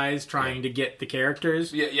laser eyes trying to get the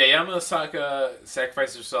characters. Yeah, Yamasaka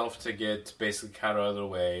sacrifices herself to get basically Kato out of the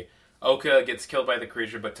way. Oka gets killed by the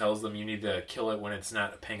creature, but tells them you need to kill it when it's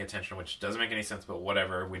not paying attention, which doesn't make any sense, but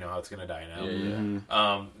whatever. We know how it's going to die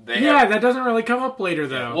now. That doesn't really come up later,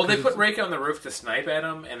 though. Yeah. Well, they put Reika on the roof to snipe at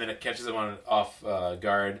him, and then it catches him off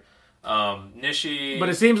guard. Nishi... But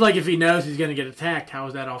it seems like if he knows he's going to get attacked, how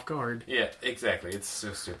is that off guard? Yeah, exactly. It's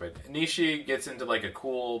so stupid. Nishi gets into like a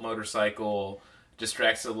cool motorcycle,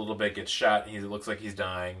 distracts it a little bit, gets shot, and it looks like he's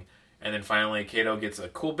dying. And then finally, Kato gets a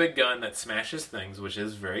cool big gun that smashes things, which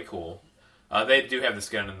is very cool. They do have this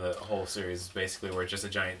gun in the whole series, basically, where just a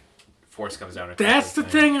giant force comes down. And that's the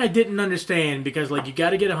thing I didn't understand, because like you got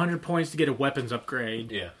to get 100 points to get a weapons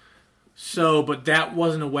upgrade. Yeah. So, but that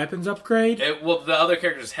wasn't a weapons upgrade? Well, the other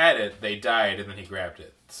characters had it, they died, and then he grabbed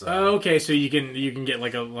it. So. Okay, so you can get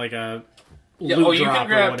like a loot you drop can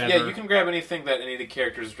grab, or whatever. Yeah, you can grab anything that any of the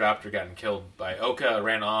characters dropped or gotten killed by. Oka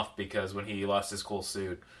ran off because when he lost his cool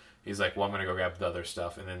suit, he's like, well, I'm going to go grab the other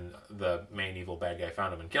stuff. And then the main evil bad guy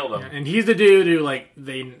found him and killed him. Yeah, and he's the dude who, like,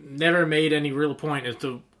 they never made any real point as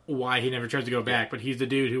to why he never tries to go back, but he's the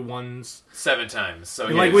dude who won 7 times. So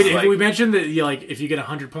like we mentioned that if you get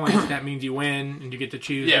 100 points, that means you win and you get to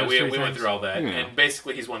choose. Yeah, we went through all that, and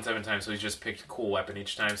basically he's won 7 times, so he's just picked a cool weapon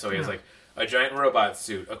each time. So he has like a giant robot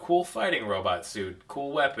suit, a cool fighting robot suit,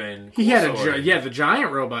 cool weapon. Cool he had sword. the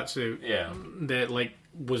giant robot suit. Yeah, that like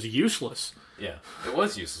was useless. Yeah, it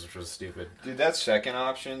was useless, which was stupid. Dude, that second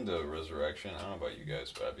option, the resurrection, I don't know about you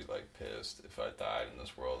guys, but I'd be like pissed if I died in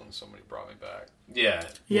this world and somebody brought me back. Yeah.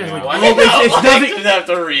 Yeah, Why it's nothing. Have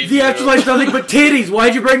to read the afterlife's nothing but titties.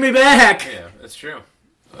 Why'd you bring me back? Yeah, that's true.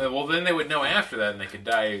 Well, then they would know after that, and they could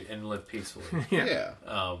die and live peacefully. Yeah.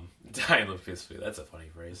 Die and live peacefully. That's a funny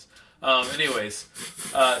phrase. Anyways,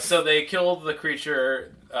 so they kill the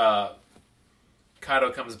creature.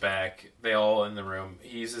 Kato comes back. They all in the room.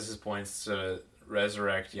 He uses his points to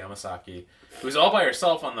resurrect Yamasaki, who's all by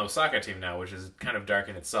herself on the Osaka team now, which is kind of dark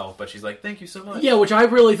in itself. But she's like, "Thank you so much." Yeah, which I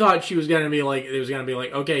really thought she was gonna be like. It was gonna be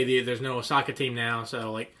like, okay, there's no Osaka team now,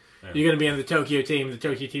 so like you're gonna be on the Tokyo team. The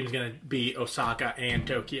Tokyo team's gonna be Osaka and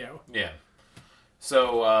Tokyo. Yeah.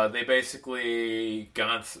 So they basically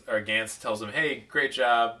Gantz tells them, "Hey, great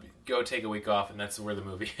job. Go take a week off," and that's where the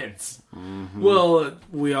movie ends. Mm-hmm. Well,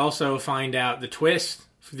 we also find out the twist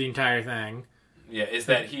for the entire thing. Yeah, is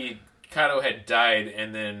that Kato had died,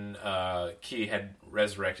 and then Ki had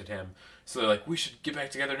resurrected him. So they're like, we should get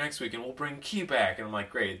back together next week, and we'll bring Ki back. And I'm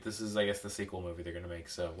like, great, this is, I guess, the sequel movie they're going to make,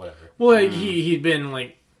 so whatever. Well, he'd been,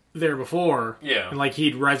 like, there before. Yeah. And, like,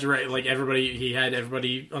 he'd resurrect, like, he had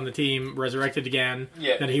everybody on the team resurrected again.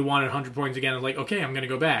 Yeah. Then he wanted 100 points again. I was like, okay, I'm going to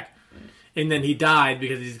go back. And then he died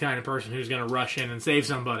because he's the kind of person who's going to rush in and save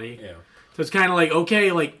somebody. Yeah. So it's kind of like,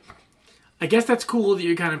 okay, like, I guess that's cool that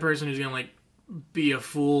you're the kind of person who's going to, like, be a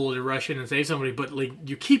fool to rush in and save somebody, but, like,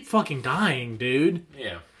 you keep fucking dying, dude.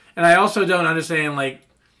 Yeah. And I also don't understand, like,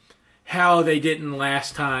 how they didn't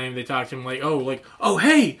last time they talked to him, like, oh,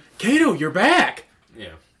 hey, Kato, you're back.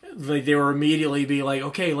 Yeah. Like, they were immediately be like,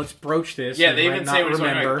 okay, let's broach this. Yeah, they even say,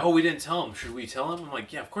 remember. like, oh, we didn't tell him. Should we tell him? I'm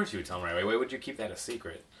like, yeah, of course you would tell him right away. Why would you keep that a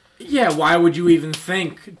secret? Yeah, why would you even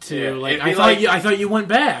think to, like, I thought you went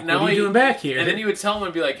back. What are you doing back here? And then you would tell him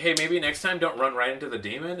and be like, hey, maybe next time don't run right into the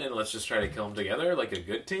demon and let's just try to kill him together like a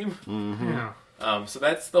good team. Mm-hmm. Yeah. So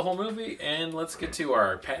that's the whole movie, and let's get to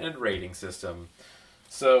our patented rating system.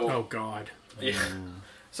 So, oh, God. Yeah.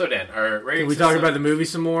 So, Dan, our rating Can we talk about the movie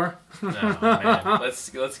some more? No, man. Let's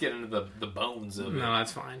get into the bones of it. No,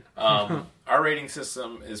 that's fine. Our rating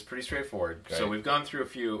system is pretty straightforward. Okay. So we've gone through a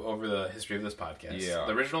few over the history of this podcast. Yeah.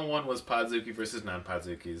 The original one was Podzuki versus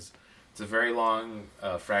non-Podzukis. It's a very long,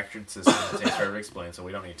 fractured system that takes forever to explain, so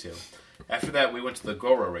we don't need to. After that, we went to the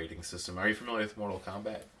Goro rating system. Are you familiar with Mortal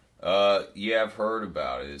Kombat? Yeah, I've heard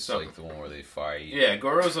about it. It's So- like the one where they fight. Yeah,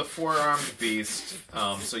 Goro's a 4-armed beast.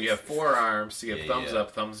 So you have 4 arms, so you have thumbs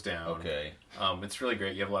up, thumbs down. Okay. It's really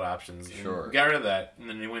great. You have a lot of options. And Sure. we got rid of that, and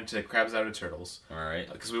then we went to Crabs Out of Turtles. All right.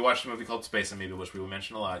 Because we watched a movie called Space Amoeba, which we will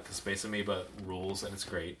mention a lot, because Space Amoeba rules, and it's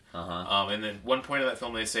great. Uh-huh. And then one point of that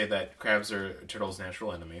film, they say that crabs are turtles'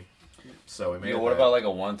 natural enemy. So we made What about like a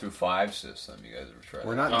 1 through 5 system? You guys ever tried?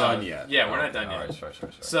 We're not done yet. Yeah, we're not done All yet. right,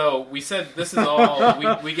 sorry. So we said this is all...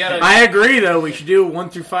 we got to... I agree, though. We should do a 1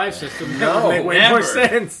 through 5 system. That would make way more never.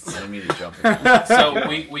 sense. I need to jump in. So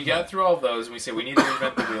we got through all of those, and we say we need to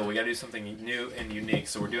reinvent the wheel. We got to do something new and unique.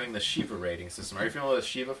 So we're doing the Shiva rating system. Are you familiar with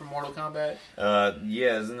Shiva from Mortal Kombat?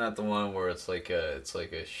 Yeah, isn't that the one where it's like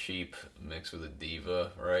a sheep mixed with a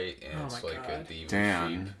diva, right? And Oh it's my like God. a diva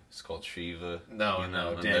Dan. sheep. It's called Shiva. No, you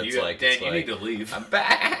know, and Dan, it's you need to leave. I'm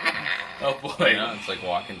back. Oh boy, You know, it's like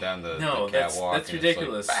walking down the that's catwalk. that's and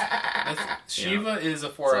ridiculous. It's like, Shiva is a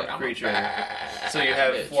It's four-armed like, I'm a creature, bad so you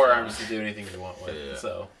have bitch, 4 you arms know? to do anything you want with. Yeah.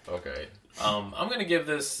 So, Okay. I'm gonna give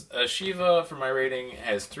this Shiva for my rating.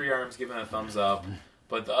 Has 3 arms, given a thumbs up,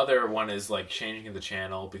 but the other one is like changing the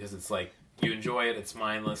channel because it's like you enjoy it. It's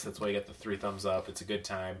mindless. That's why you get the 3 thumbs up. It's a good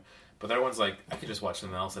time. But the other one's like I could just watch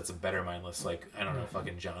something else that's a better mindless. Like I don't know,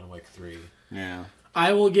 fucking John Wick 3. Yeah.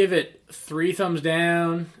 I will give it 3 thumbs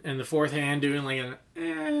down, and the fourth hand doing like an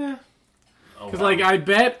eh. Oh, Because wow. like I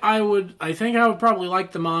bet I would. I think I would probably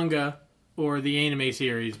like the manga or the anime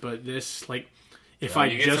series, but this like if I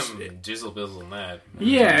you get just some jizzle bizzle in that.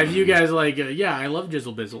 yeah, if you guys like yeah, I love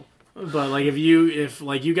Jizzle Bizzle. But like if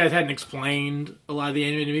you guys hadn't explained a lot of the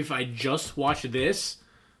anime to me, if I just watched this,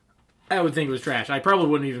 I would think it was trash. I probably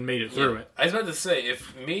wouldn't even made it through it. I was about to say,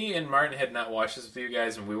 if me and Martin had not watched this with you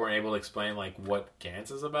guys and we weren't able to explain like what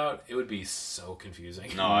Gantz is about, it would be so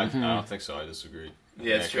confusing. No, I don't think so. I disagree.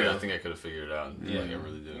 Yeah, it's true. I think I could have figured it out. Yeah, like I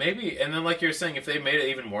really did. Maybe, and then like you were saying, if they made it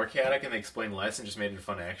even more chaotic and they explained less and just made it a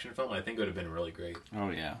fun action film, I think it would have been really great. Oh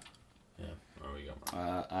yeah. Where we go?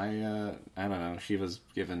 I don't know. Shiva's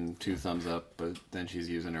given 2 thumbs up, but then she's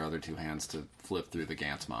using her other 2 hands to flip through the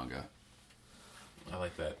Gantz manga. I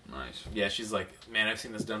like that. Nice. Yeah, she's like, man, I've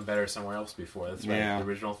seen this done better somewhere else before. That's right, Yeah. the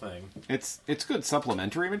original thing. It's good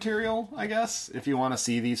supplementary material, I guess, if you want to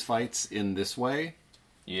see these fights in this way.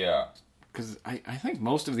 Yeah. Because I think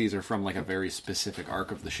most of these are from like a very specific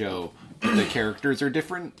arc of the show. The characters are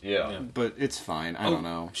different. Yeah. But it's fine. I don't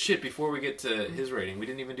know. Shit, before we get to his rating, we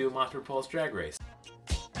didn't even do a Moth RuPaul's Drag Race.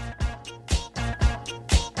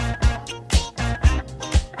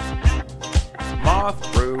 Moth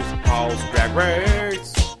RuPaul's Drag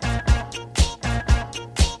Race.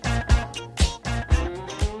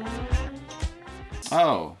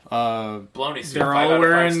 Oh, Baloney suit. They're 5 all out of 5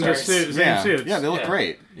 wearing the stars. same yeah, suits. yeah, they look Yeah.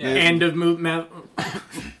 great. Yeah. End of Math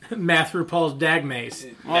RuPaul's Dagmace.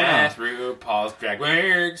 Math RuPaul's Drag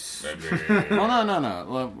Race. Well,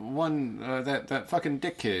 no. One that fucking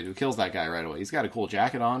dick kid who kills that guy right away. He's got a cool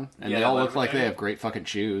jacket on, and Yeah, they all that look like guy. they have great fucking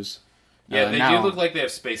shoes. Yeah, they now- do look like they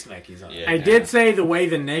have space Nikes on. Yeah. I did say the way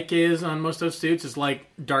the neck is on most of those suits is like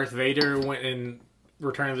Darth Vader when in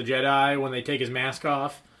Return of the Jedi when they take his mask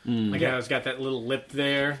off. Like how it's got that little lip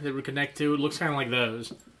there that we connect to. It looks kind of like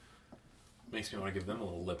those. Makes me want to give them a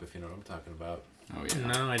little lip if you know what I'm talking about. Oh yeah.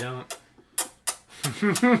 No, I don't.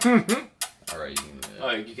 All right. Oh,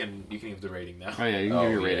 you can give the rating now. Oh yeah, you can Oh,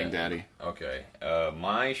 give your yeah. rating, Daddy. Okay.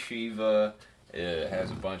 My Shiva has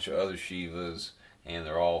a bunch of other Shivas, and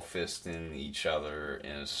they're all fisting each other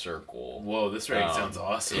in a circle. Whoa, this rating sounds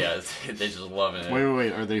awesome. Yeah, they're just loving it.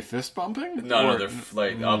 Wait. Are they fist bumping? No, Or- they're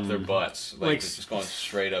like up their butts. Like, Like- they're just going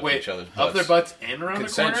straight up Wait, each other's butts. up their butts and around the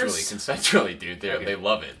corners? Consensually, dude. Okay. They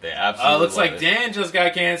love it. They absolutely Looks love like it. Dan just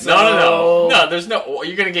got canceled. No, there's no...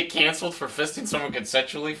 You're gonna get canceled for fisting someone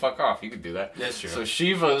consensually? Fuck off. You can do that. That's true. So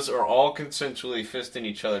Shivas are all consensually fisting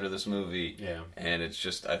each other to this movie. Yeah. And it's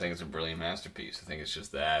just... I think it's a brilliant masterpiece. I think it's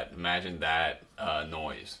just that... Imagine that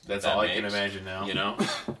noise. That's that all I can makes, imagine now. You know?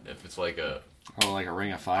 If it's like a... Oh, like a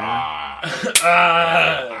ring of fire.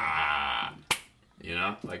 You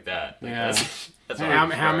know? Like that. Like Yeah. That's How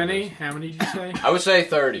describe many? this. How many did you say? I would say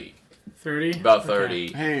 30. 30? About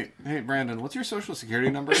 30. Hey, Brandon, what's your social security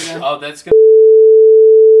number again? Oh, that's good.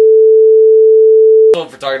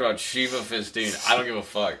 For talking about Shiva fisting, I don't give a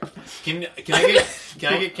fuck. Can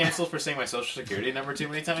I get canceled for saying my social security number too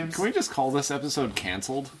many times? Can we just call this episode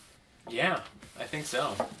canceled Yeah, I think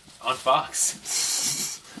so. On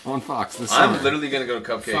Fox. on Fox this summer? I'm literally gonna go to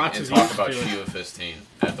Cupcake Fox and is talk used about to it. Shiva fisting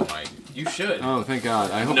at the mic. You should. Oh, thank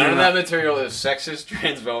God! I hope None you're of not- that material is sexist,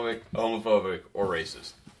 transphobic, homophobic, or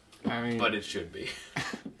racist. I mean, But it should be.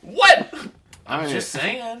 What? I'm I- just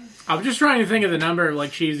saying. I'm just trying to think of the number of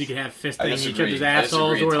like Shivas you could have I fisting each disagree. other's I disagree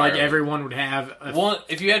assholes, or like entirely. everyone would have Well,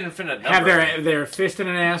 if you had an infinite number. have their fist in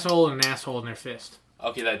an asshole and an asshole in their fist.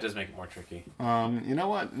 Okay, that does make it more tricky. you know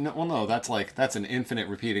what? No, that's an infinite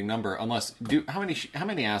repeating number. Unless how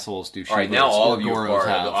many assholes do Shivas All right, now all or of you Goros are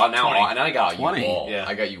have? now I got 20. you all. Yeah.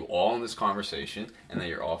 I got you all in this conversation, and then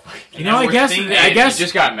you're all fucking. You know, I guess And I you guess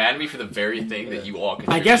just got mad at me for the very thing that you all.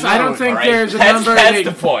 I guess I don't think Alright? there's a That's number. That's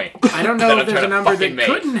that, the point. I don't that know I'm if there's a trying to number that fucking make.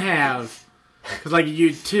 couldn't have. Because like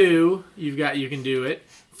you 2, you can do it.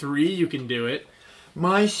 3, you can do it.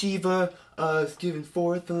 My Shiva is giving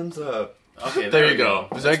 4 thumbs up. Okay, There you we go.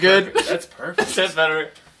 Is that good? Perfect. That's perfect. That's better.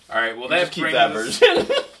 All right, well, Just keep that version.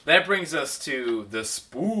 That brings us to the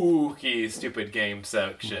spooky stupid game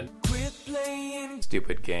section.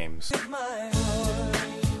 Stupid games.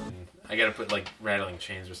 I gotta put like rattling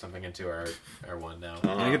chains or something into our one now.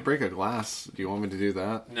 I could break a glass. Do you want me to do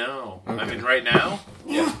that? No, Okay. I mean right now.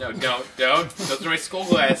 Yeah, no, don't. Those are my skull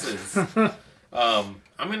glasses. I'm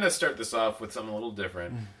gonna start this off with something a little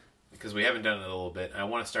different because we haven't done it in a little bit. I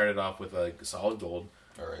want to start it off with a solid gold,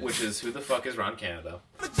 which is who the fuck is Ron Canada?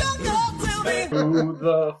 Who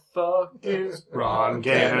the fuck is Ron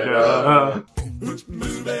Canada?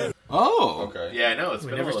 Oh, Okay. Yeah, I know. It's We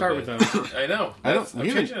been never a start little with bit. those. I know. I I'm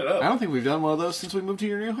changing it up. I don't think we've done one of those since we moved to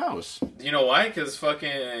your new house. You know why? Because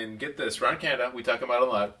fucking, get this, Ron Canada, we talk about a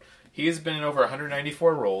lot. He has been in over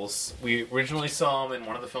 194 roles. We originally saw him in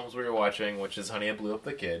one of the films we were watching, which is Honey, I Blew Up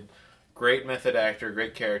the Kid. Great method actor,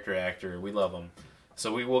 great character actor. We love him.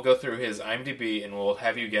 So we will go through his IMDb and we'll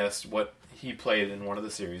have you guess what he played in one of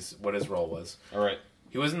the series, what his role was. All right.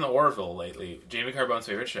 He was in the Orville lately, Jamie Carbone's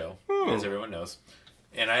favorite show, as everyone knows.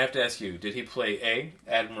 And I have to ask you, did he play A,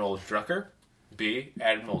 Admiral Drucker, B,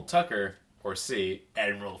 Admiral Tucker, or C,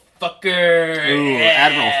 Admiral Fucker? Ooh,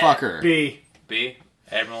 Admiral Fucker. B. B,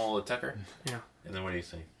 Admiral Tucker? Yeah. And then what do you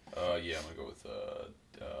think? Yeah, I'm gonna go with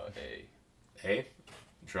A. A,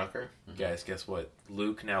 Drucker? Guys, guess what?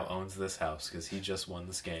 Luke now owns this house because he just won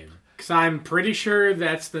this game. Because I'm pretty sure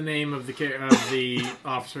that's the name of the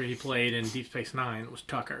officer he played in Deep Space Nine was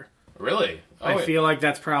Tucker. Really? Oh, I feel like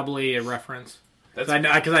that's probably a reference. that's,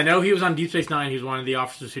 Because I know he was on Deep Space Nine. He was one of the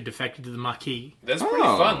officers who defected to the Maquis. that's pretty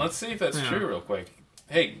Oh. fun. Let's see if that's Yeah. true real quick.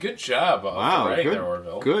 Hey, good job Wow, writing good, there,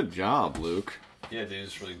 Orville. good job, Luke. Yeah, dude,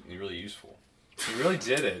 it's really useful. You really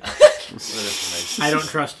did it. I don't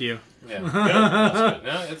trust you. Yeah, good. That's good.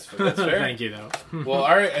 No, that's fair. Thank you, though. Well,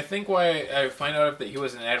 all right. I think why I find out that he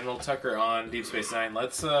was an Admiral Tucker on Deep Space Nine.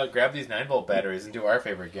 Let's grab these 9-volt batteries and do our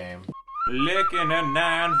favorite game. Licking a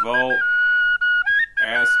 9-volt.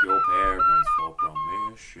 Ask your parents for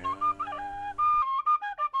permission.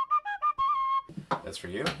 That's for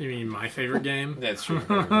you. You mean my favorite game? That's true.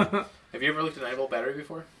 Have you ever looked at 9-volt battery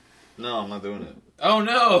before? No, I'm not doing it. Oh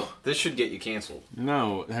no! This should get you canceled.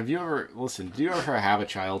 No, have you ever do you ever have a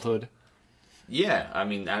childhood? Yeah, I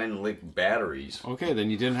mean, I didn't lick batteries. Okay, then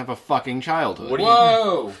you didn't have a fucking childhood. What do you-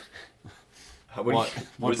 Whoa! What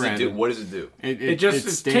What does it do? Brandon? What does it do? It just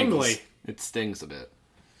is stings. tingly. It stings a bit.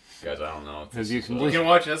 Guys, I don't know. Because you You complete, can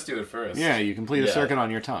watch us do it first. yeah, you complete a Yeah. circuit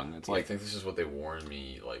on your tongue. It's I like, think this is what they warned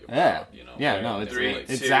me, like, about, yeah, you know. yeah, like, no, it's Three,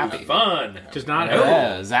 it's two, zappy. fun. Just not No.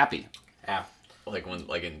 Yeah, zappy. Like when,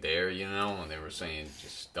 like in Dare, you know, when they were saying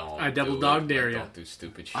just don't. I double do dog it, dare like, ya. Don't do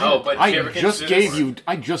stupid shit. Oh, but did you ever I just consider gave this?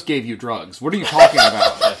 I just gave you drugs. What are you talking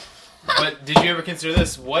about? But did you ever consider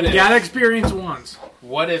this? What You if? gotta experience once.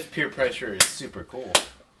 What if peer pressure is super cool?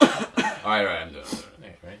 all right, I'm doing it.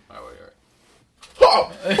 Okay, right? All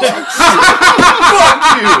right.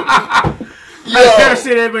 I've never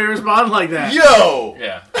seen anybody respond like that. Yo!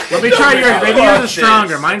 Yeah. Let me try yours. Maybe yours is this.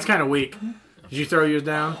 stronger. Mine's kind of weak. Did you throw yours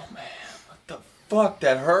down? Fuck,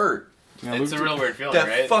 that hurt. Yeah, It's Luke- a real weird feeling, That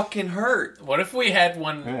right? fucking hurt. What if we had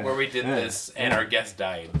one Yeah, where we did yeah, this and our guest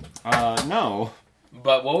died? No.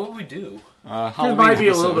 But what would we do? It Halloween might be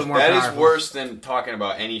a little episode. bit more That is powerful. worse than talking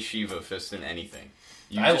about any Shiva fist in anything.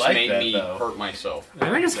 You I just like made that, me though. hurt myself. I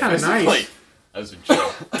think it's kind of nice. Like, as a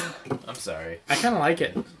joke. I'm sorry. I kind of like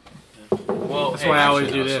it. Well, That's hey, why I always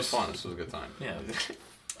Actually, do no, this. This was fun. This was a good time. Yeah.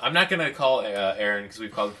 I'm not gonna call Aaron because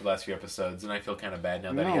we've called him for the last few episodes, and I feel kind of bad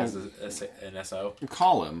now that he No. has an SO.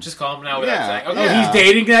 Call him. Just call him now without Yeah, saying. Oh, Okay. yeah. he's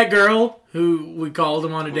dating that girl who we called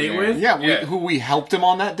him on a date Aaron? with? Yeah, Yeah. who we helped him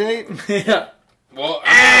on that date? Yeah. Well,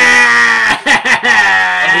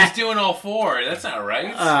 he's doing all four. That's not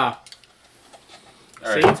right. All all see,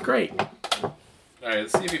 right. it's great. All right.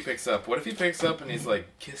 Let's see if he picks up. What if he picks up and he's like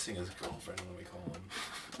kissing his girlfriend when we call him?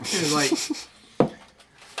 He's like,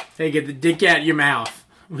 hey, get the dick out of your mouth.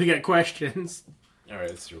 We got questions. All right.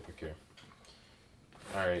 Let's do real quick here.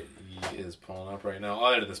 All right. He is pulling up right now.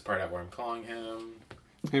 I'll edit this part out where I'm calling him.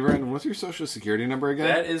 Hey, Brandon, what's your social security number again?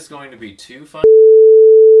 That is going to be too fun.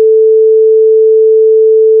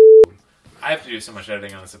 I have to do so much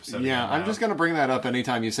editing on this episode. Yeah, again I'm now. just gonna bring that up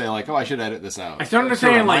anytime you say like, "Oh, I should edit this out." I don't To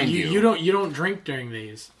understand. Like, remind you don't drink during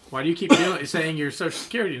these. Why do you keep saying your social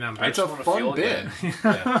security number? I It's just a wanna fun feel bit. again.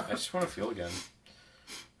 Yeah, I just want to feel again.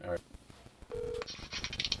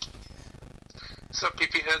 What's up,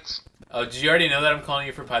 PP heads? Oh, did you already know that I'm calling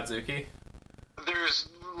you for Podzuki? There's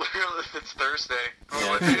literally, it's Thursday. Yeah.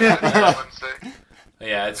 What day is it? Wednesday.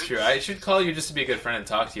 Yeah, it's true. I should call you just to be a good friend and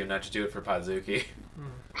talk to you, not to do it for Podzuki.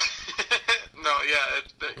 No, yeah,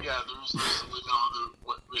 there's absolutely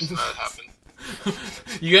no other reason that happened.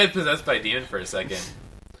 You got possessed by a demon for a second.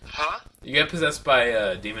 Huh? You got possessed by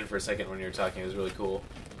a demon for a second when you were talking. It was really cool.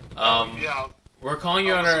 Yeah. We're calling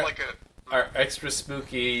you on Was our. it like a our extra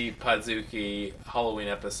spooky Podzuki Halloween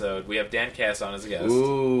episode. We have Dan Cass on as a guest.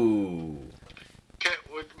 Ooh. Okay,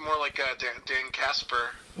 more like Dan Casper.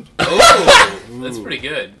 Oh, that's pretty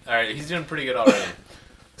good. All right, he's doing pretty good already.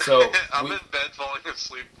 So I'm in bed falling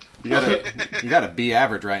asleep. You got a B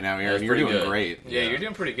average right now, Aaron. That's You're pretty doing good. great. yeah, you're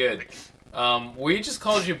doing pretty good. We just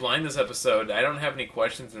called you blind this episode. I don't have any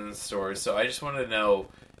questions in the story, so I just wanted to know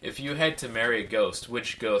if you had to marry a ghost,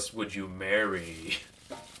 which ghost would you marry?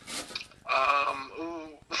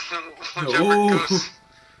 Whichever Ooh. ghost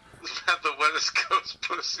had the wettest ghost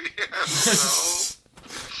pussy.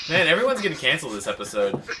 Man, everyone's getting canceled this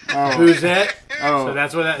episode. Oh, Who's that? oh.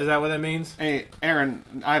 So is that what that means? Hey, Aaron,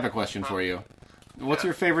 I have a question for you. What's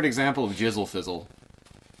your favorite example of Jizzle Fizzle?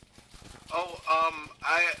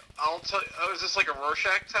 I'll tell you. Oh, is this like a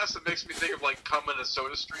Rorschach test? It makes me think of like cum in a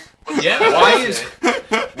Soda Stream. Yeah,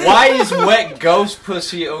 Why is wet ghost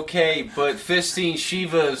pussy okay, but fisting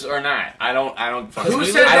Shivas are not? I don't. Who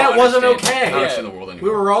said that wasn't okay? I don't understand the world anymore.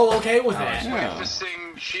 We were all okay with that. Yeah. This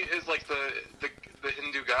thing, she is like the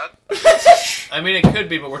Hindu god. I mean, it could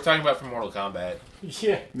be, but we're talking about from Mortal Kombat.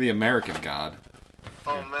 Yeah. The American God.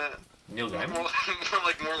 Oh man, Neil Gaiman? more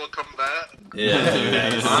like Mortal Kombat.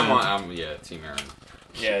 Yeah, I'm Team Aaron.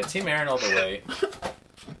 Yeah, Team Aaron all the way.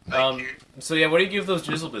 Thank you. So yeah, what do you give those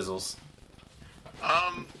Jizzle Bizzles?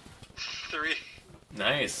 3.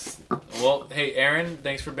 Nice. Well, hey, Aaron,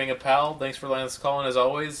 thanks for being a pal. Thanks for letting us call in, as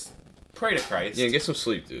always. Pray to Christ. Yeah, get some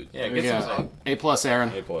sleep, dude. Yeah, get some sleep. A+, Aaron.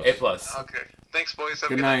 A plus. A plus. Okay. Thanks, boys.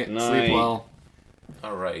 Have a Good night. Night. Sleep well.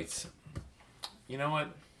 All right. You know what?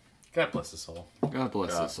 God bless his soul. God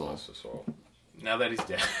bless God his soul. bless us all. Now that he's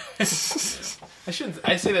dead.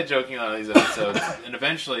 I say that joking on these episodes, and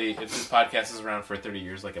eventually, if this podcast is around for 30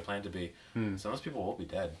 years like I plan to be, some of those people will be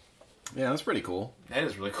dead. Yeah, that's pretty cool. That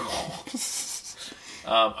is really cool.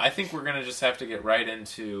 I think we're gonna just have to get right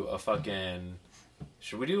into a fucking.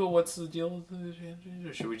 Should we do a what's the deal with the,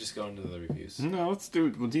 or should we just go into the reviews? No, let's do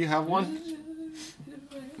it. Well, do you have one?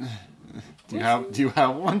 Do you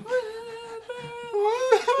have one?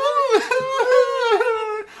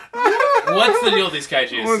 What's the deal with these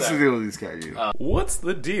kaijus? What's the deal with these kaiju? What's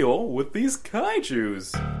the deal with these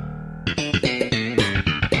kaijus?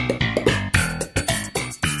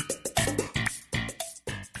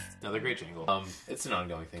 Another great jingle. It's an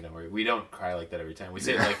ongoing thing. Don't worry. We don't cry like that every time. We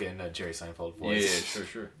say it like in a Jerry Seinfeld voice. Yeah,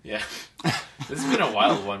 sure. Yeah. This has been a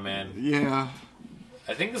wild one, man. Yeah.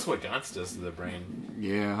 I think this is what Gantz does to the brain.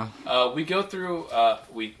 Yeah. We go through,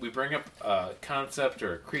 we bring up a concept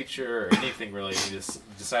or a creature or anything really. We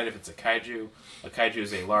just decide if it's a kaiju. A kaiju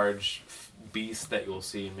is a large beast that you'll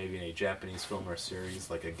see maybe in a Japanese film or series,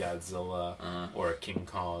 like a Godzilla or a King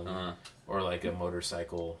Kong or like a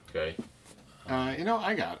motorcycle. Okay.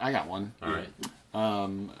 I got one. All right.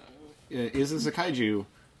 Is this a kaiju?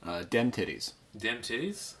 Dem titties. Dim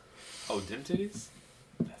titties? Oh, dim titties?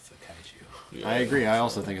 That's a kaiju. I agree. I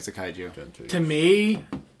also think it's a kaiju. To me,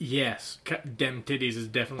 yes. Dem titties is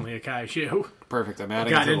definitely a kaiju. Perfect. I'm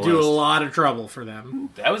adding Got it to the into a list. lot of trouble for them.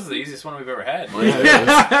 That was the easiest one we've ever had.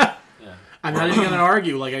 I'm not even going to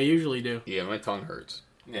argue like I usually do. Yeah, my tongue hurts.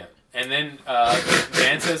 Yeah. And then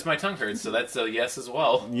Dan says my tongue hurts, so that's a yes as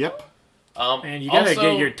well. Yep. And you got to Also-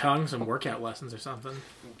 get your tongue some workout lessons or something.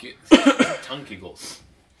 Tongue giggles.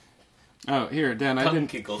 Oh, here, Dan. I Tongue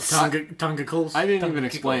didn't. giggles. Tonguicles. I didn't Tongue even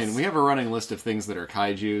explain. giggles. We have a running list of things that are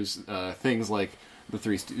kaijus. Things like the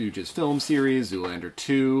Three Stooges film series, Zoolander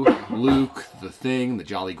 2, Luke, The Thing, The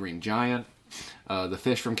Jolly Green Giant, the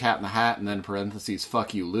fish from Cat in the Hat, and then parentheses,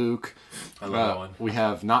 fuck you, Luke. I love that one. We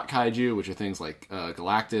have not kaiju, which are things like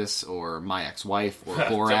Galactus, or My Ex-Wife, or Don't get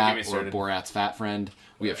me Borat, or started. Borat's Fat Friend.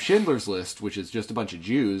 We have Schindler's List, which is just a bunch of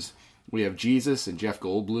Jews. We have Jesus and Jeff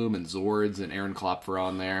Goldblum and Zords and Aaron Klopfer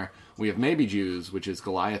on there. We have Maybe Jews, which is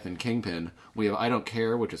Goliath and Kingpin. We have I Don't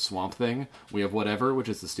Care, which is Swamp Thing. We have Whatever, which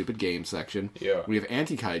is the stupid game section. Yeah. We have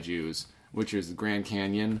Anti-Kaijus, which is the Grand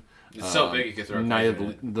Canyon. It's so big you could throw a Night kaiju in of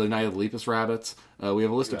it. the Night of the Lepus Rabbits. We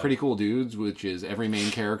have a list of Yeah. pretty cool dudes, which is every main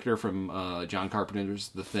character from John Carpenter's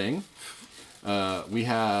The Thing. We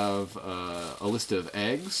have a list of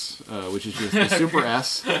eggs, which is just the Super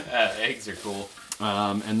S. Eggs are cool.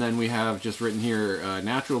 And then we have just written here,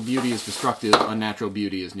 natural beauty is destructive, unnatural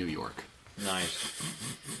beauty is New York. Nice.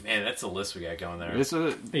 Man, that's a list we got going there. It's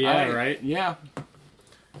a, Yeah, right? Yeah.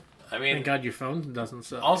 I mean, Thank God your phone doesn't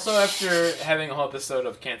suck. also after having a whole episode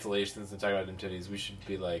of cancellations and talking about them titties, we should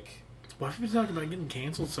be like, Why have we been talking about getting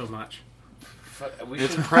canceled so much?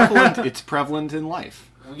 It's prevalent. It's prevalent in life.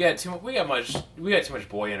 We got too much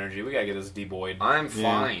boy energy. We gotta get this de-boyed. I'm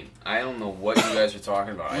fine. I don't know what you guys are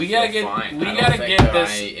talking about. We gotta get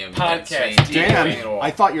this podcast. Dan,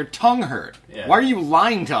 I thought your tongue hurt. Yeah. Why are you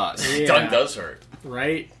lying to us? Yeah. Tongue does hurt.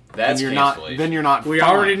 Right? That's Then you're not. cancellation. Then you're not. We fine.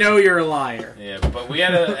 already know you're a liar. Yeah, but we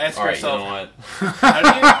gotta ask All right, you ourselves, know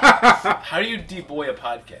what? how do you de-boy a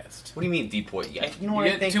podcast? What do you mean deep boy? You know what You I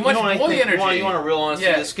get think? too much you know what I boy think? energy. You want a real honesty?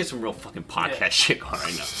 Yeah. Let's get some real fucking podcast Yeah. shit going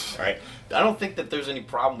right now. All right. I don't think that there's any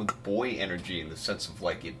problem with boy energy in the sense of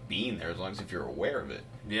like it being there, as long as if you're aware of it.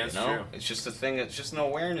 Yeah, that's you know? true. It's just a thing. It's just an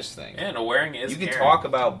awareness thing. And awaring is You can caring. talk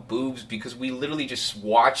about boobs because we literally just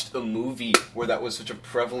watched a movie where that was such a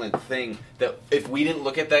prevalent thing that if we didn't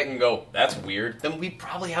look at that and go, "That's weird," then we'd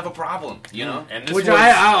probably have a problem. You know? And this Which was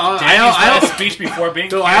Danny's I last speech before being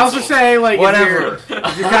So I also canceled. say, like, Whatever. if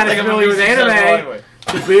you're kind of familiar with anime,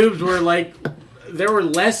 the boobs were like there was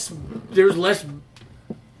less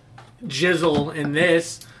jizzle in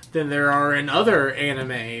this than there are in other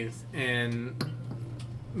animes and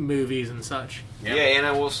movies and such. Yeah, and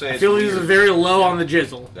I will say, I it's feel these are weird. very low on the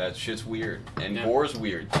jizzle. That shit's weird, and Yeah. gore's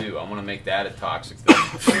weird too. I want to make that a toxic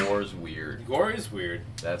thing. Gore's weird. Gore is weird.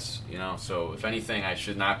 That's So if anything, I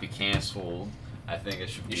should not be canceled. I think I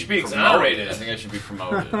should be. You should be promoted. exonerated. I think I should be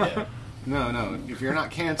promoted. Yeah. No. If you're not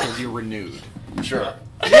canceled, you're renewed. Sure.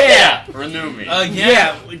 Yeah. Renew me.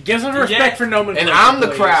 Yeah, give some respect Yeah. for nomenclature. and I'm the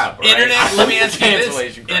please. crowd. Right? Internet, let me ask you this.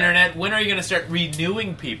 Cancellation crowd. Internet, when are you going to start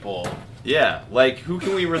renewing people? Yeah. Like, who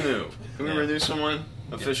can we renew? Can we Yeah. renew someone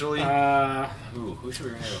officially? Who should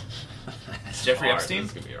we renew? Jeffrey Hard. Epstein?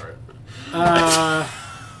 This is gonna be hard.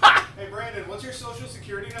 Hey Brandon, what's your social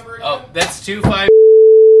security number again? Oh, that's 25.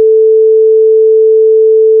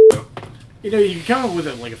 You know, you can come up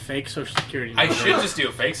with like a fake social security number. I should just do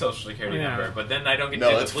a fake social security Yeah. number, but then I don't get to No,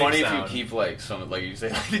 do the it's bleep funny if you sound. keep like some like you say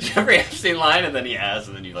like the Jeffrey Epstein line and then he asks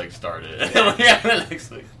and then you like start it. Yeah, next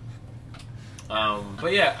week.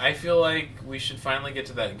 But yeah, I feel like we should finally get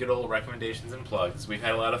to that good old recommendations and plugs. We've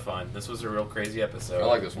had a lot of fun. This was a real crazy episode. I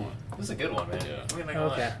like this one. This is a good one, man. Yeah. I'm not gonna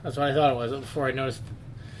lie. Okay, that's what I thought it was before I noticed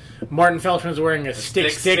Martin Felshman's wearing a Stick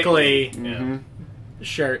Stick Stickly Yeah.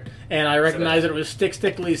 shirt, and I recognized that it was Stick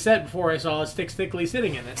Stickly set before I saw a Stick Stickly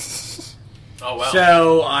sitting in it. Oh wow.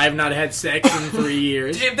 So I've not had sex in 3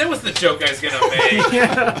 years. Damn, that was the joke I was gonna make.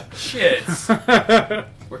 Yeah. Shit.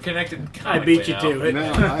 We're connected. I beat you now. to it.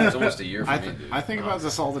 No, It's almost a year for me, dude. I think about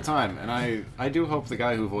this all the time, and I do hope the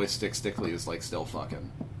guy who voiced Stick Stickly is like still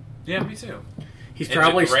fucking. Yeah, me too. He's In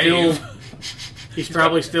probably the grave. still. He's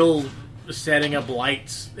probably still setting up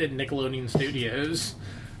lights at Nickelodeon Studios.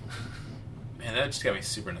 Man, that just got me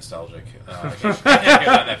super nostalgic. I can't go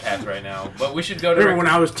down that path right now. But we should go to. Remember when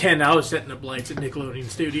I was 10, I was setting up lights at Nickelodeon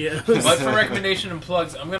Studios. But for recommendation and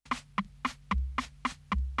plugs, I'm gonna.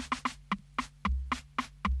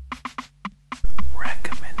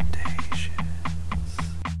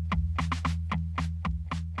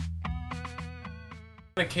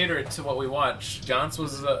 To cater it to what we watch. Gantz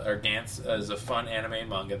is a fun anime and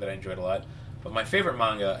manga that I enjoyed a lot. But my favorite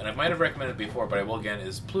manga, and I might have recommended it before, but I will again,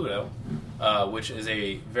 is Pluto, which is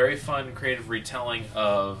a very fun, creative retelling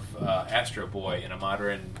of Astro Boy in a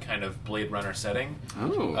modern kind of Blade Runner setting.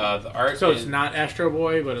 Oh. The art So is, it's not Astro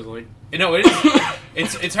Boy, but it's like no, it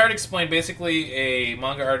is. It's hard to explain. Basically, a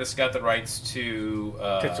manga artist got the rights to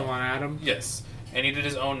Tetsuwan Adam. Yes, and he did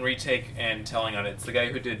his own retake and telling on it. It's the guy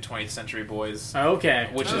who did 20th Century Boys, Okay.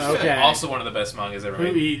 which is okay. also one of the best mangas ever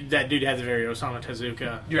made. That dude has a very Osamu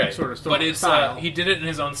Tezuka You're right. sort of but it's style. he did it in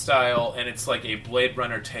his own style, and it's like a Blade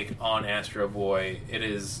Runner take on Astro Boy. It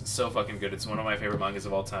is so fucking good. It's one of my favorite mangas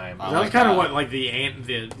of all time. Oh. That was kind of what like the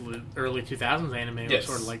early 2000s anime Yes. was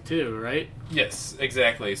sort of like too, right? Yes,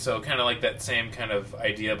 exactly. So kind of like that same kind of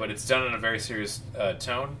idea, but it's done in a very serious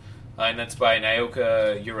tone. And that's by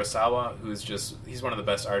Naoka Urasawa, he's one of the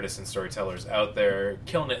best artists and storytellers out there,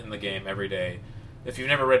 killing it in the game every day. If you've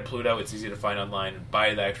never read Pluto, it's easy to find online.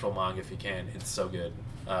 Buy the actual manga if you can. It's so good.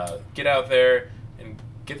 Get out there and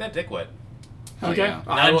get that dick wet. Hell Okay. yeah.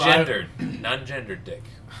 Non-gendered dick.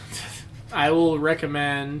 I will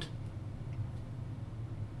recommend.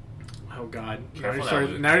 Oh God! Careful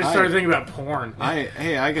Now I just started thinking about porn. I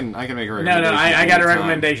can make a recommendation. No, I got a anytime.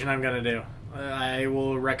 recommendation I'm gonna do. I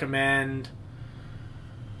will recommend.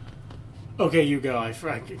 Okay, you go. I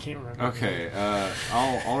can't remember. Okay,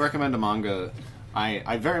 I'll recommend a manga.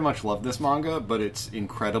 I very much love this manga, but it's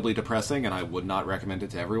incredibly depressing, and I would not recommend it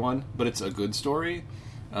to everyone. But it's a good story.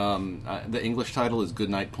 The English title is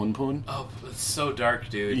Goodnight Pun Pun. Oh, it's so dark,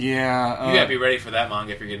 dude. Yeah, You gotta be ready for that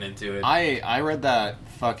manga if you're getting into it. I read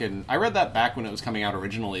that back when it was coming out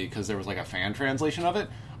originally because there was like a fan translation of it.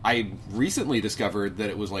 I recently discovered that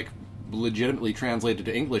it was like legitimately translated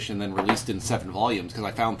to English and then released in 7 volumes because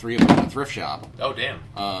I found 3 of them in a thrift shop. Oh, damn.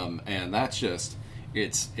 And that's just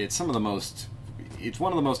it's some of the most. It's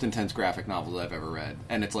one of the most intense graphic novels I've ever read,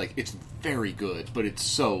 and it's very good, but it's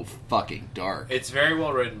so fucking dark. It's very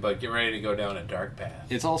well written, but get ready to go down a dark path.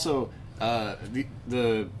 It's also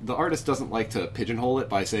the artist doesn't like to pigeonhole it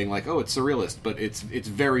by saying like, oh, it's surrealist, but it's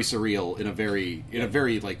very surreal in a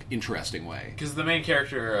very like interesting way. Because the main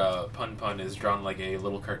character, Pun Pun, is drawn like a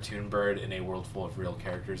little cartoon bird in a world full of real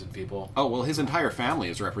characters and people. Oh well, his entire family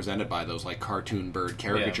is represented by those like cartoon bird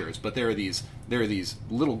caricatures, but there are these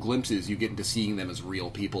little glimpses you get into seeing them as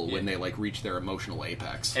real people when they like reach their emotional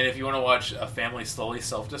apex. And if you want to watch a family slowly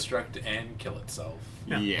self-destruct and kill itself,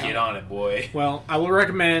 Yeah. get on it, boy. Well, I will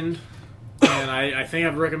recommend, and I think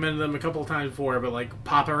I've recommended them a couple of times before, but like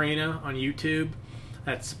Pop Arena on YouTube.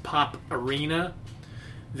 That's Pop Arena.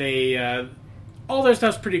 They all their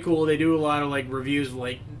stuff's pretty cool. They do a lot of like reviews of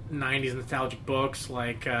like 90s nostalgic books,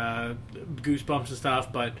 like Goosebumps and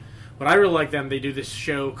stuff. But what I really like them, they do this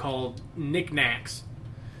show called Knickknacks,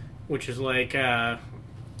 which is like I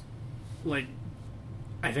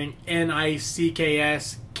think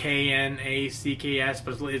NICKS KNACKS,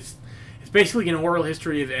 but it's basically an oral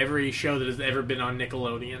history of every show that has ever been on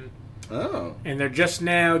Nickelodeon. Oh. And they're just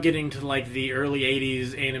now getting to like the early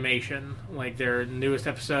 80s animation. Like their newest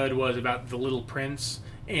episode was about the Little Prince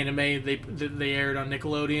anime they aired on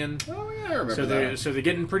Nickelodeon. Oh yeah, I remember So that. they're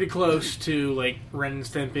getting pretty close to like Ren and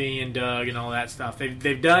Stimpy and Doug and all that stuff.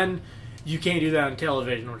 They've done You Can't Do That on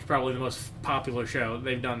Television, which is probably the most popular show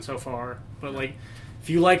they've done so far. But like if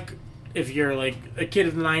you're like a kid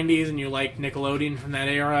of the 90s and you like Nickelodeon from that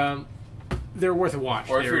era, they're worth a watch.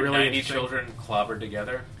 Or if They're you're really 90 interesting. children clobbered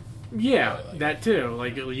together. Yeah, like that too.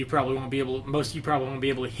 Like you probably won't be able. Most of you probably won't be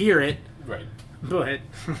able to hear it, Right. but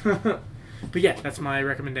but yeah, that's my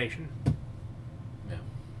recommendation. Yeah.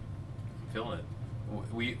 I'm feeling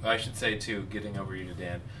it. I should say, too, getting over you to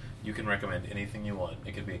Dan, you can recommend anything you want.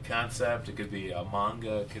 It could be a concept, it could be a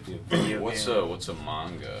manga, it could be a video game. What's a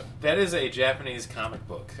manga? That is a Japanese comic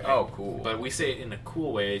book. Oh, cool. But we say it in a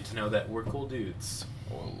cool way to know that we're cool dudes.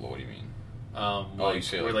 What do you mean? Like, you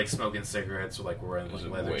say, we're like- like smoking cigarettes or like wearing like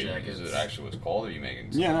leather jackets. Is it actually what's called? Or are you making?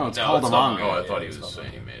 Yeah, no, it's No, called it's a not manga. Oh, I Yeah, thought he it's was not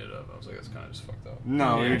saying he manga. made it up. I was like, that's kind of just fucked up.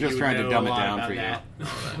 No, Yeah, you're just you trying would to know dumb a it lot down about for you. that.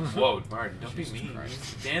 Whoa, Martin, don't be Jesus mean.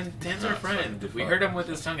 Christ. Dan's our friend. We heard him with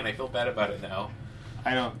his tongue, and I feel bad about it now.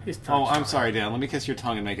 I don't. His tongue's Oh, I'm fine. sorry, Dan. Let me kiss your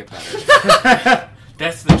tongue and make it better.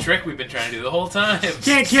 That's the trick we've been trying to do the whole time.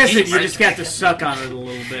 Can't kiss it. You just got to suck on it a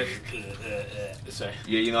little bit. Sorry.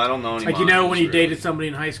 Yeah, I don't know any. Like you know when you mangas, really. dated somebody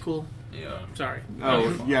in high school. Yeah. Sorry.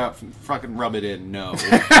 Oh yeah, fucking rub it in. No.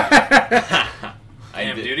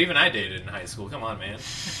 Damn, dude, even I dated in high school. Come on, man.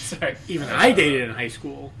 Sorry. Even I dated in high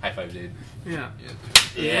school. High five, dude. Yeah.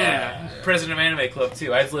 Yeah. President of Anime Club,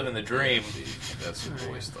 too. I was living the dream. That's the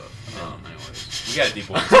boy stuff. Anyways. We got a deep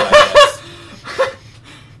voice podcast.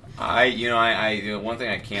 I one thing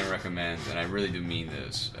I can recommend, and I really do mean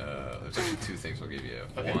this. There's actually 2 things I'll give you.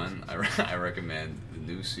 Okay. One, I recommend the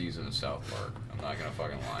new season of South Park. I'm not gonna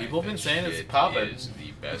fucking lie. People have been That saying it's shit poppin'. is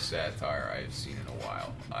the best satire I've seen in a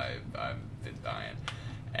while. I've been dying.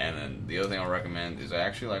 And then the other thing I'll recommend is I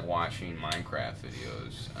actually like watching Minecraft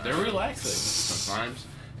videos. They're relaxing. Sometimes.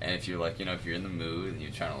 And if you're like, if you're in the mood and you're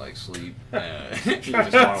trying to like sleep, you just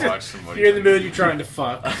want to watch somebody. If you're in the mood, you're trying to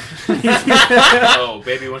fuck. Oh,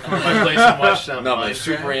 baby, want to come to my place and watch some No, but it's Minecraft?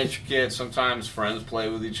 super intricate. Sometimes friends play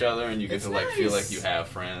with each other, and you get It's to like feel nice. like you have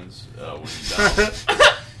friends when you don't.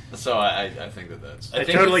 So I think that's I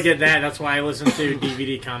think totally it's- get that. That's why I listen to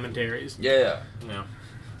DVD commentaries. yeah. Yeah.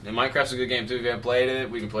 And Minecraft's a good game too. If you haven't played it,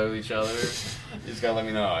 we can play with each other. You just gotta let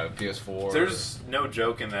me know. I have PS4. There's no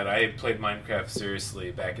joke in that. I played Minecraft seriously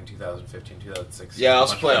back in 2015, 2016. I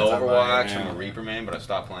also play Bunch of friends Overwatch. online. I'm a Reaper man, but I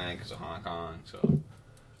stopped playing because of Hong Kong. So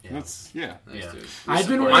That's yeah. thanks, Yeah. dude. I've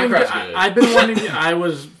been Minecraft's wanting. good. I've been wanting. I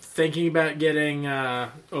was thinking about getting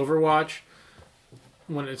Overwatch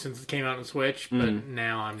since it came out on Switch, but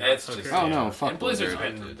now I'm not. That's so just- curious. Oh no, fuck And Blizzard's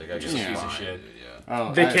Blizzard. been They got just a good piece of fine, shit. dude, yeah.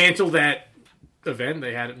 Oh, They I- canceled that event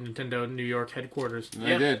they had at Nintendo New York headquarters. They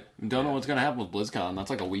Yeah. did. Don't know what's gonna happen with BlizzCon. That's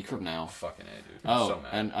like a week from now. Fucking A, dude. Oh, so mad.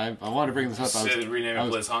 and I wanted to bring this up. So rename I it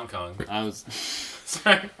was- Blizz Hong Kong. I was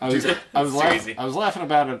Sorry. I was laughing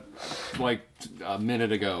about it like a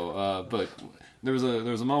minute ago, but there was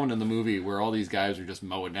a moment in the movie where all these guys were just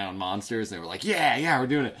mowing down monsters. And they were like, "Yeah, we're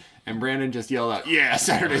doing it," and Brandon just yelled out, "Yeah,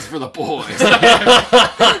 Saturdays for the boys."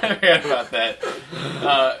 I forgot about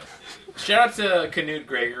that. Shout out to Canute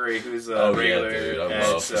Gregory, who's a Oh, yeah, regular. dude, I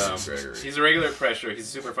at, love Canute Gregory. He's a regular at Pressure. He's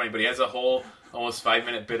super funny, but he has a whole almost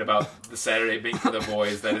 5-minute bit about the Saturday Bake for the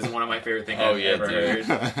Boys. That is one of my favorite things I've ever dude.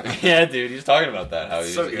 heard. Yeah, dude, he was talking about that. How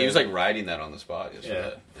So he was like writing that on the spot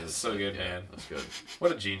yesterday. Yeah, it's so good, man. That's good.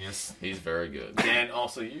 What a genius. He's very good. Dan,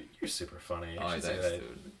 also, you're super funny. I should say thanks, that.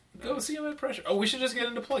 dude. Go see him at Pressure. Oh, we should just get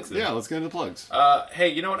into plugs then. Yeah, let's get into plugs. Hey,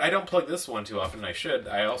 you know what? I don't plug this one too often. I should.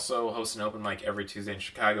 I also host an open mic every Tuesday in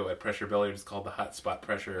Chicago at Pressure Billiards. It's called the Hotspot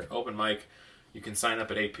Pressure Open Mic. You can sign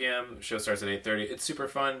up at 8 p.m. The show starts at 8:30. It's super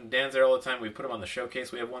fun. Dan's there all the time. We put him on the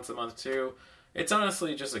showcase. We have once a month too. It's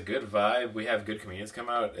honestly just a good vibe. We have good comedians come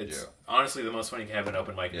out. It's honestly the most fun you can have an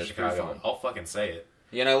open mic in Chicago. I'll fucking say it.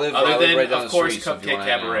 Yeah, and I live Other than, right down of the course, street, so if you Cupcake wanna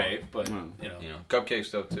hang out. Cabaret, but You know, Cupcake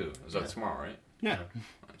stuff too. Is that tomorrow, right? Yeah.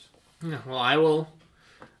 Yeah, well,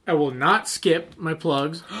 I will not skip my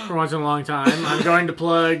plugs for once in a long time. I'm going to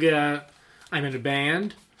plug. I'm in a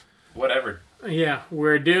band. whatever. Yeah,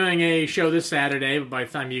 we're doing a show this Saturday, but by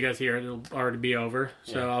the time you guys hear it, it'll already be over.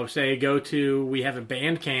 So I'll say we have a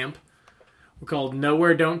band camp. We're called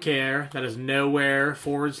Nowhere Don't Care. That is nowhere /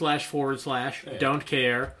 don't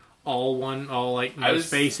care. All like no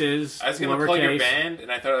spaces. I was going to plug your band,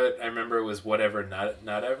 and I remember it was whatever,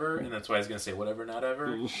 not ever, and that's why I was going to say whatever, not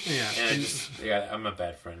ever. Yeah. And I'm a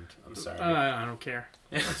bad friend. I'm sorry. I don't care.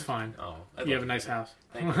 That's fine. You have a nice house.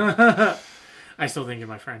 Thank you. I still think you're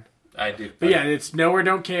my friend. I do. But yeah, it's Nowhere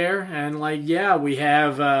Don't Care, and we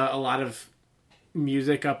have a lot of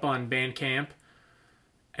music up on Bandcamp,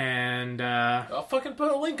 and I'll fucking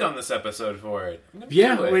put a link on this episode for it.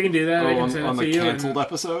 Yeah, we can do that. I can on send on it the to you. canceled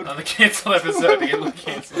episode? On the canceled episode to get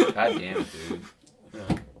canceled. God damn it, dude.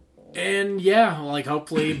 And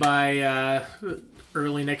hopefully by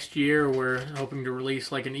early next year, we're hoping to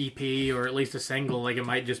release an EP or at least a single. It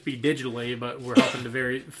might just be digitally, but we're hoping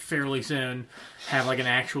to fairly soon have an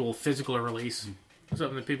actual physical release,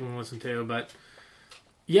 something that people can listen to. But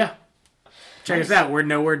yeah, check us out. We're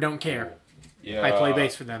Nowhere Don't Care. Yeah, I play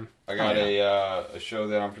bass for them. I got a show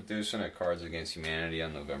that I'm producing at Cards Against Humanity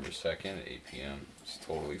on November 2nd at 8 p.m. It's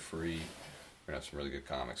totally free. We're going to have some really good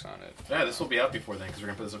comics on it. Yeah, this will be out before then because we're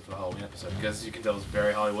going to put this up for the Halloween episode because you can tell it's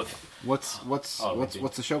very Hollywood. What's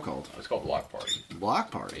the show called? It's called Block Party.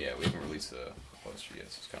 Block Party? Yeah, we haven't released the poster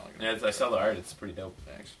yet, so it's kind of Yeah, I saw the art. It's pretty dope.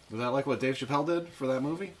 Thanks. Was that like what Dave Chappelle did for that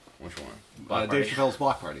movie? Which one? Block Dave Party. Chappelle's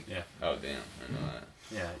Block Party. Yeah. Oh, damn. I know that.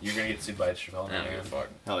 Yeah, you're going to get sued by Chappelle. I don't give a fuck.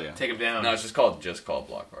 Hell yeah. Take him down. No, it's just called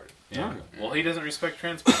Block Party. Yeah. Well, he doesn't respect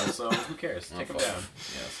trans people, so who cares? Take him fuck. down.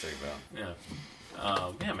 Yeah, let's take it down.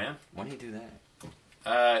 Yeah. Yeah, man. Why do you do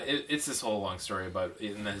that? It's this whole long story about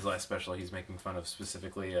in his last special, he's making fun of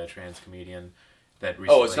specifically a trans comedian that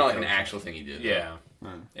recently... Oh, it's not like an actual thing he did. Yeah.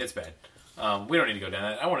 It's bad. We don't need to go down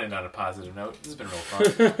that. I want to end on a positive note. This has been real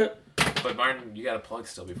fun. But Martin, you got a plug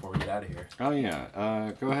still before we get out of here. Oh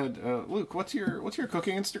yeah. Go ahead, Luke. What's your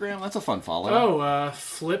cooking Instagram? That's a fun follow. Oh,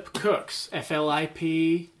 Flip Cooks.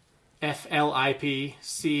 FLIPCOOKS.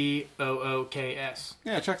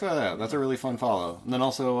 Yeah, check that out. That's a really fun follow. And then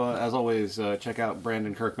also, as always, check out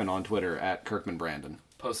Brandon Kirkman on Twitter at KirkmanBrandon.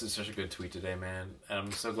 Posted such a good tweet today, man. And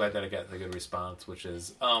I'm so glad that I got the good response, which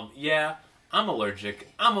is, yeah, I'm allergic.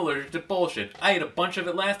 I'm allergic to bullshit. I ate a bunch of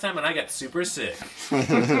it last time and I got super sick.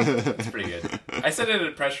 It's pretty good. I said it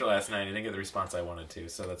at Pressure last night and I didn't get the response I wanted to,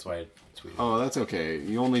 so that's why I tweeted. Oh, that's okay.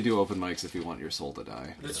 You only do open mics if you want your soul to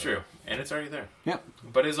die. That's true. And it's already there. Yep.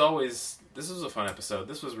 But as always, this was a fun episode.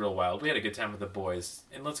 This was real wild. We had a good time with the boys.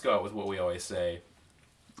 And let's go out with what we always say.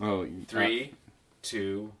 Oh, 3,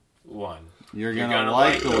 2, 1. You're gonna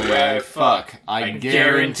like the way I fuck. I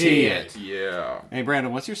guarantee it. Yeah. Hey,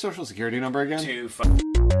 Brandon, what's your social security number again? 2,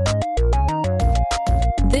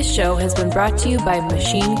 This show has been brought to you by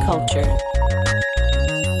Machine Culture.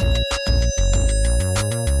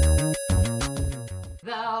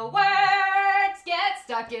 The words get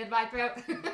stuck in my throat.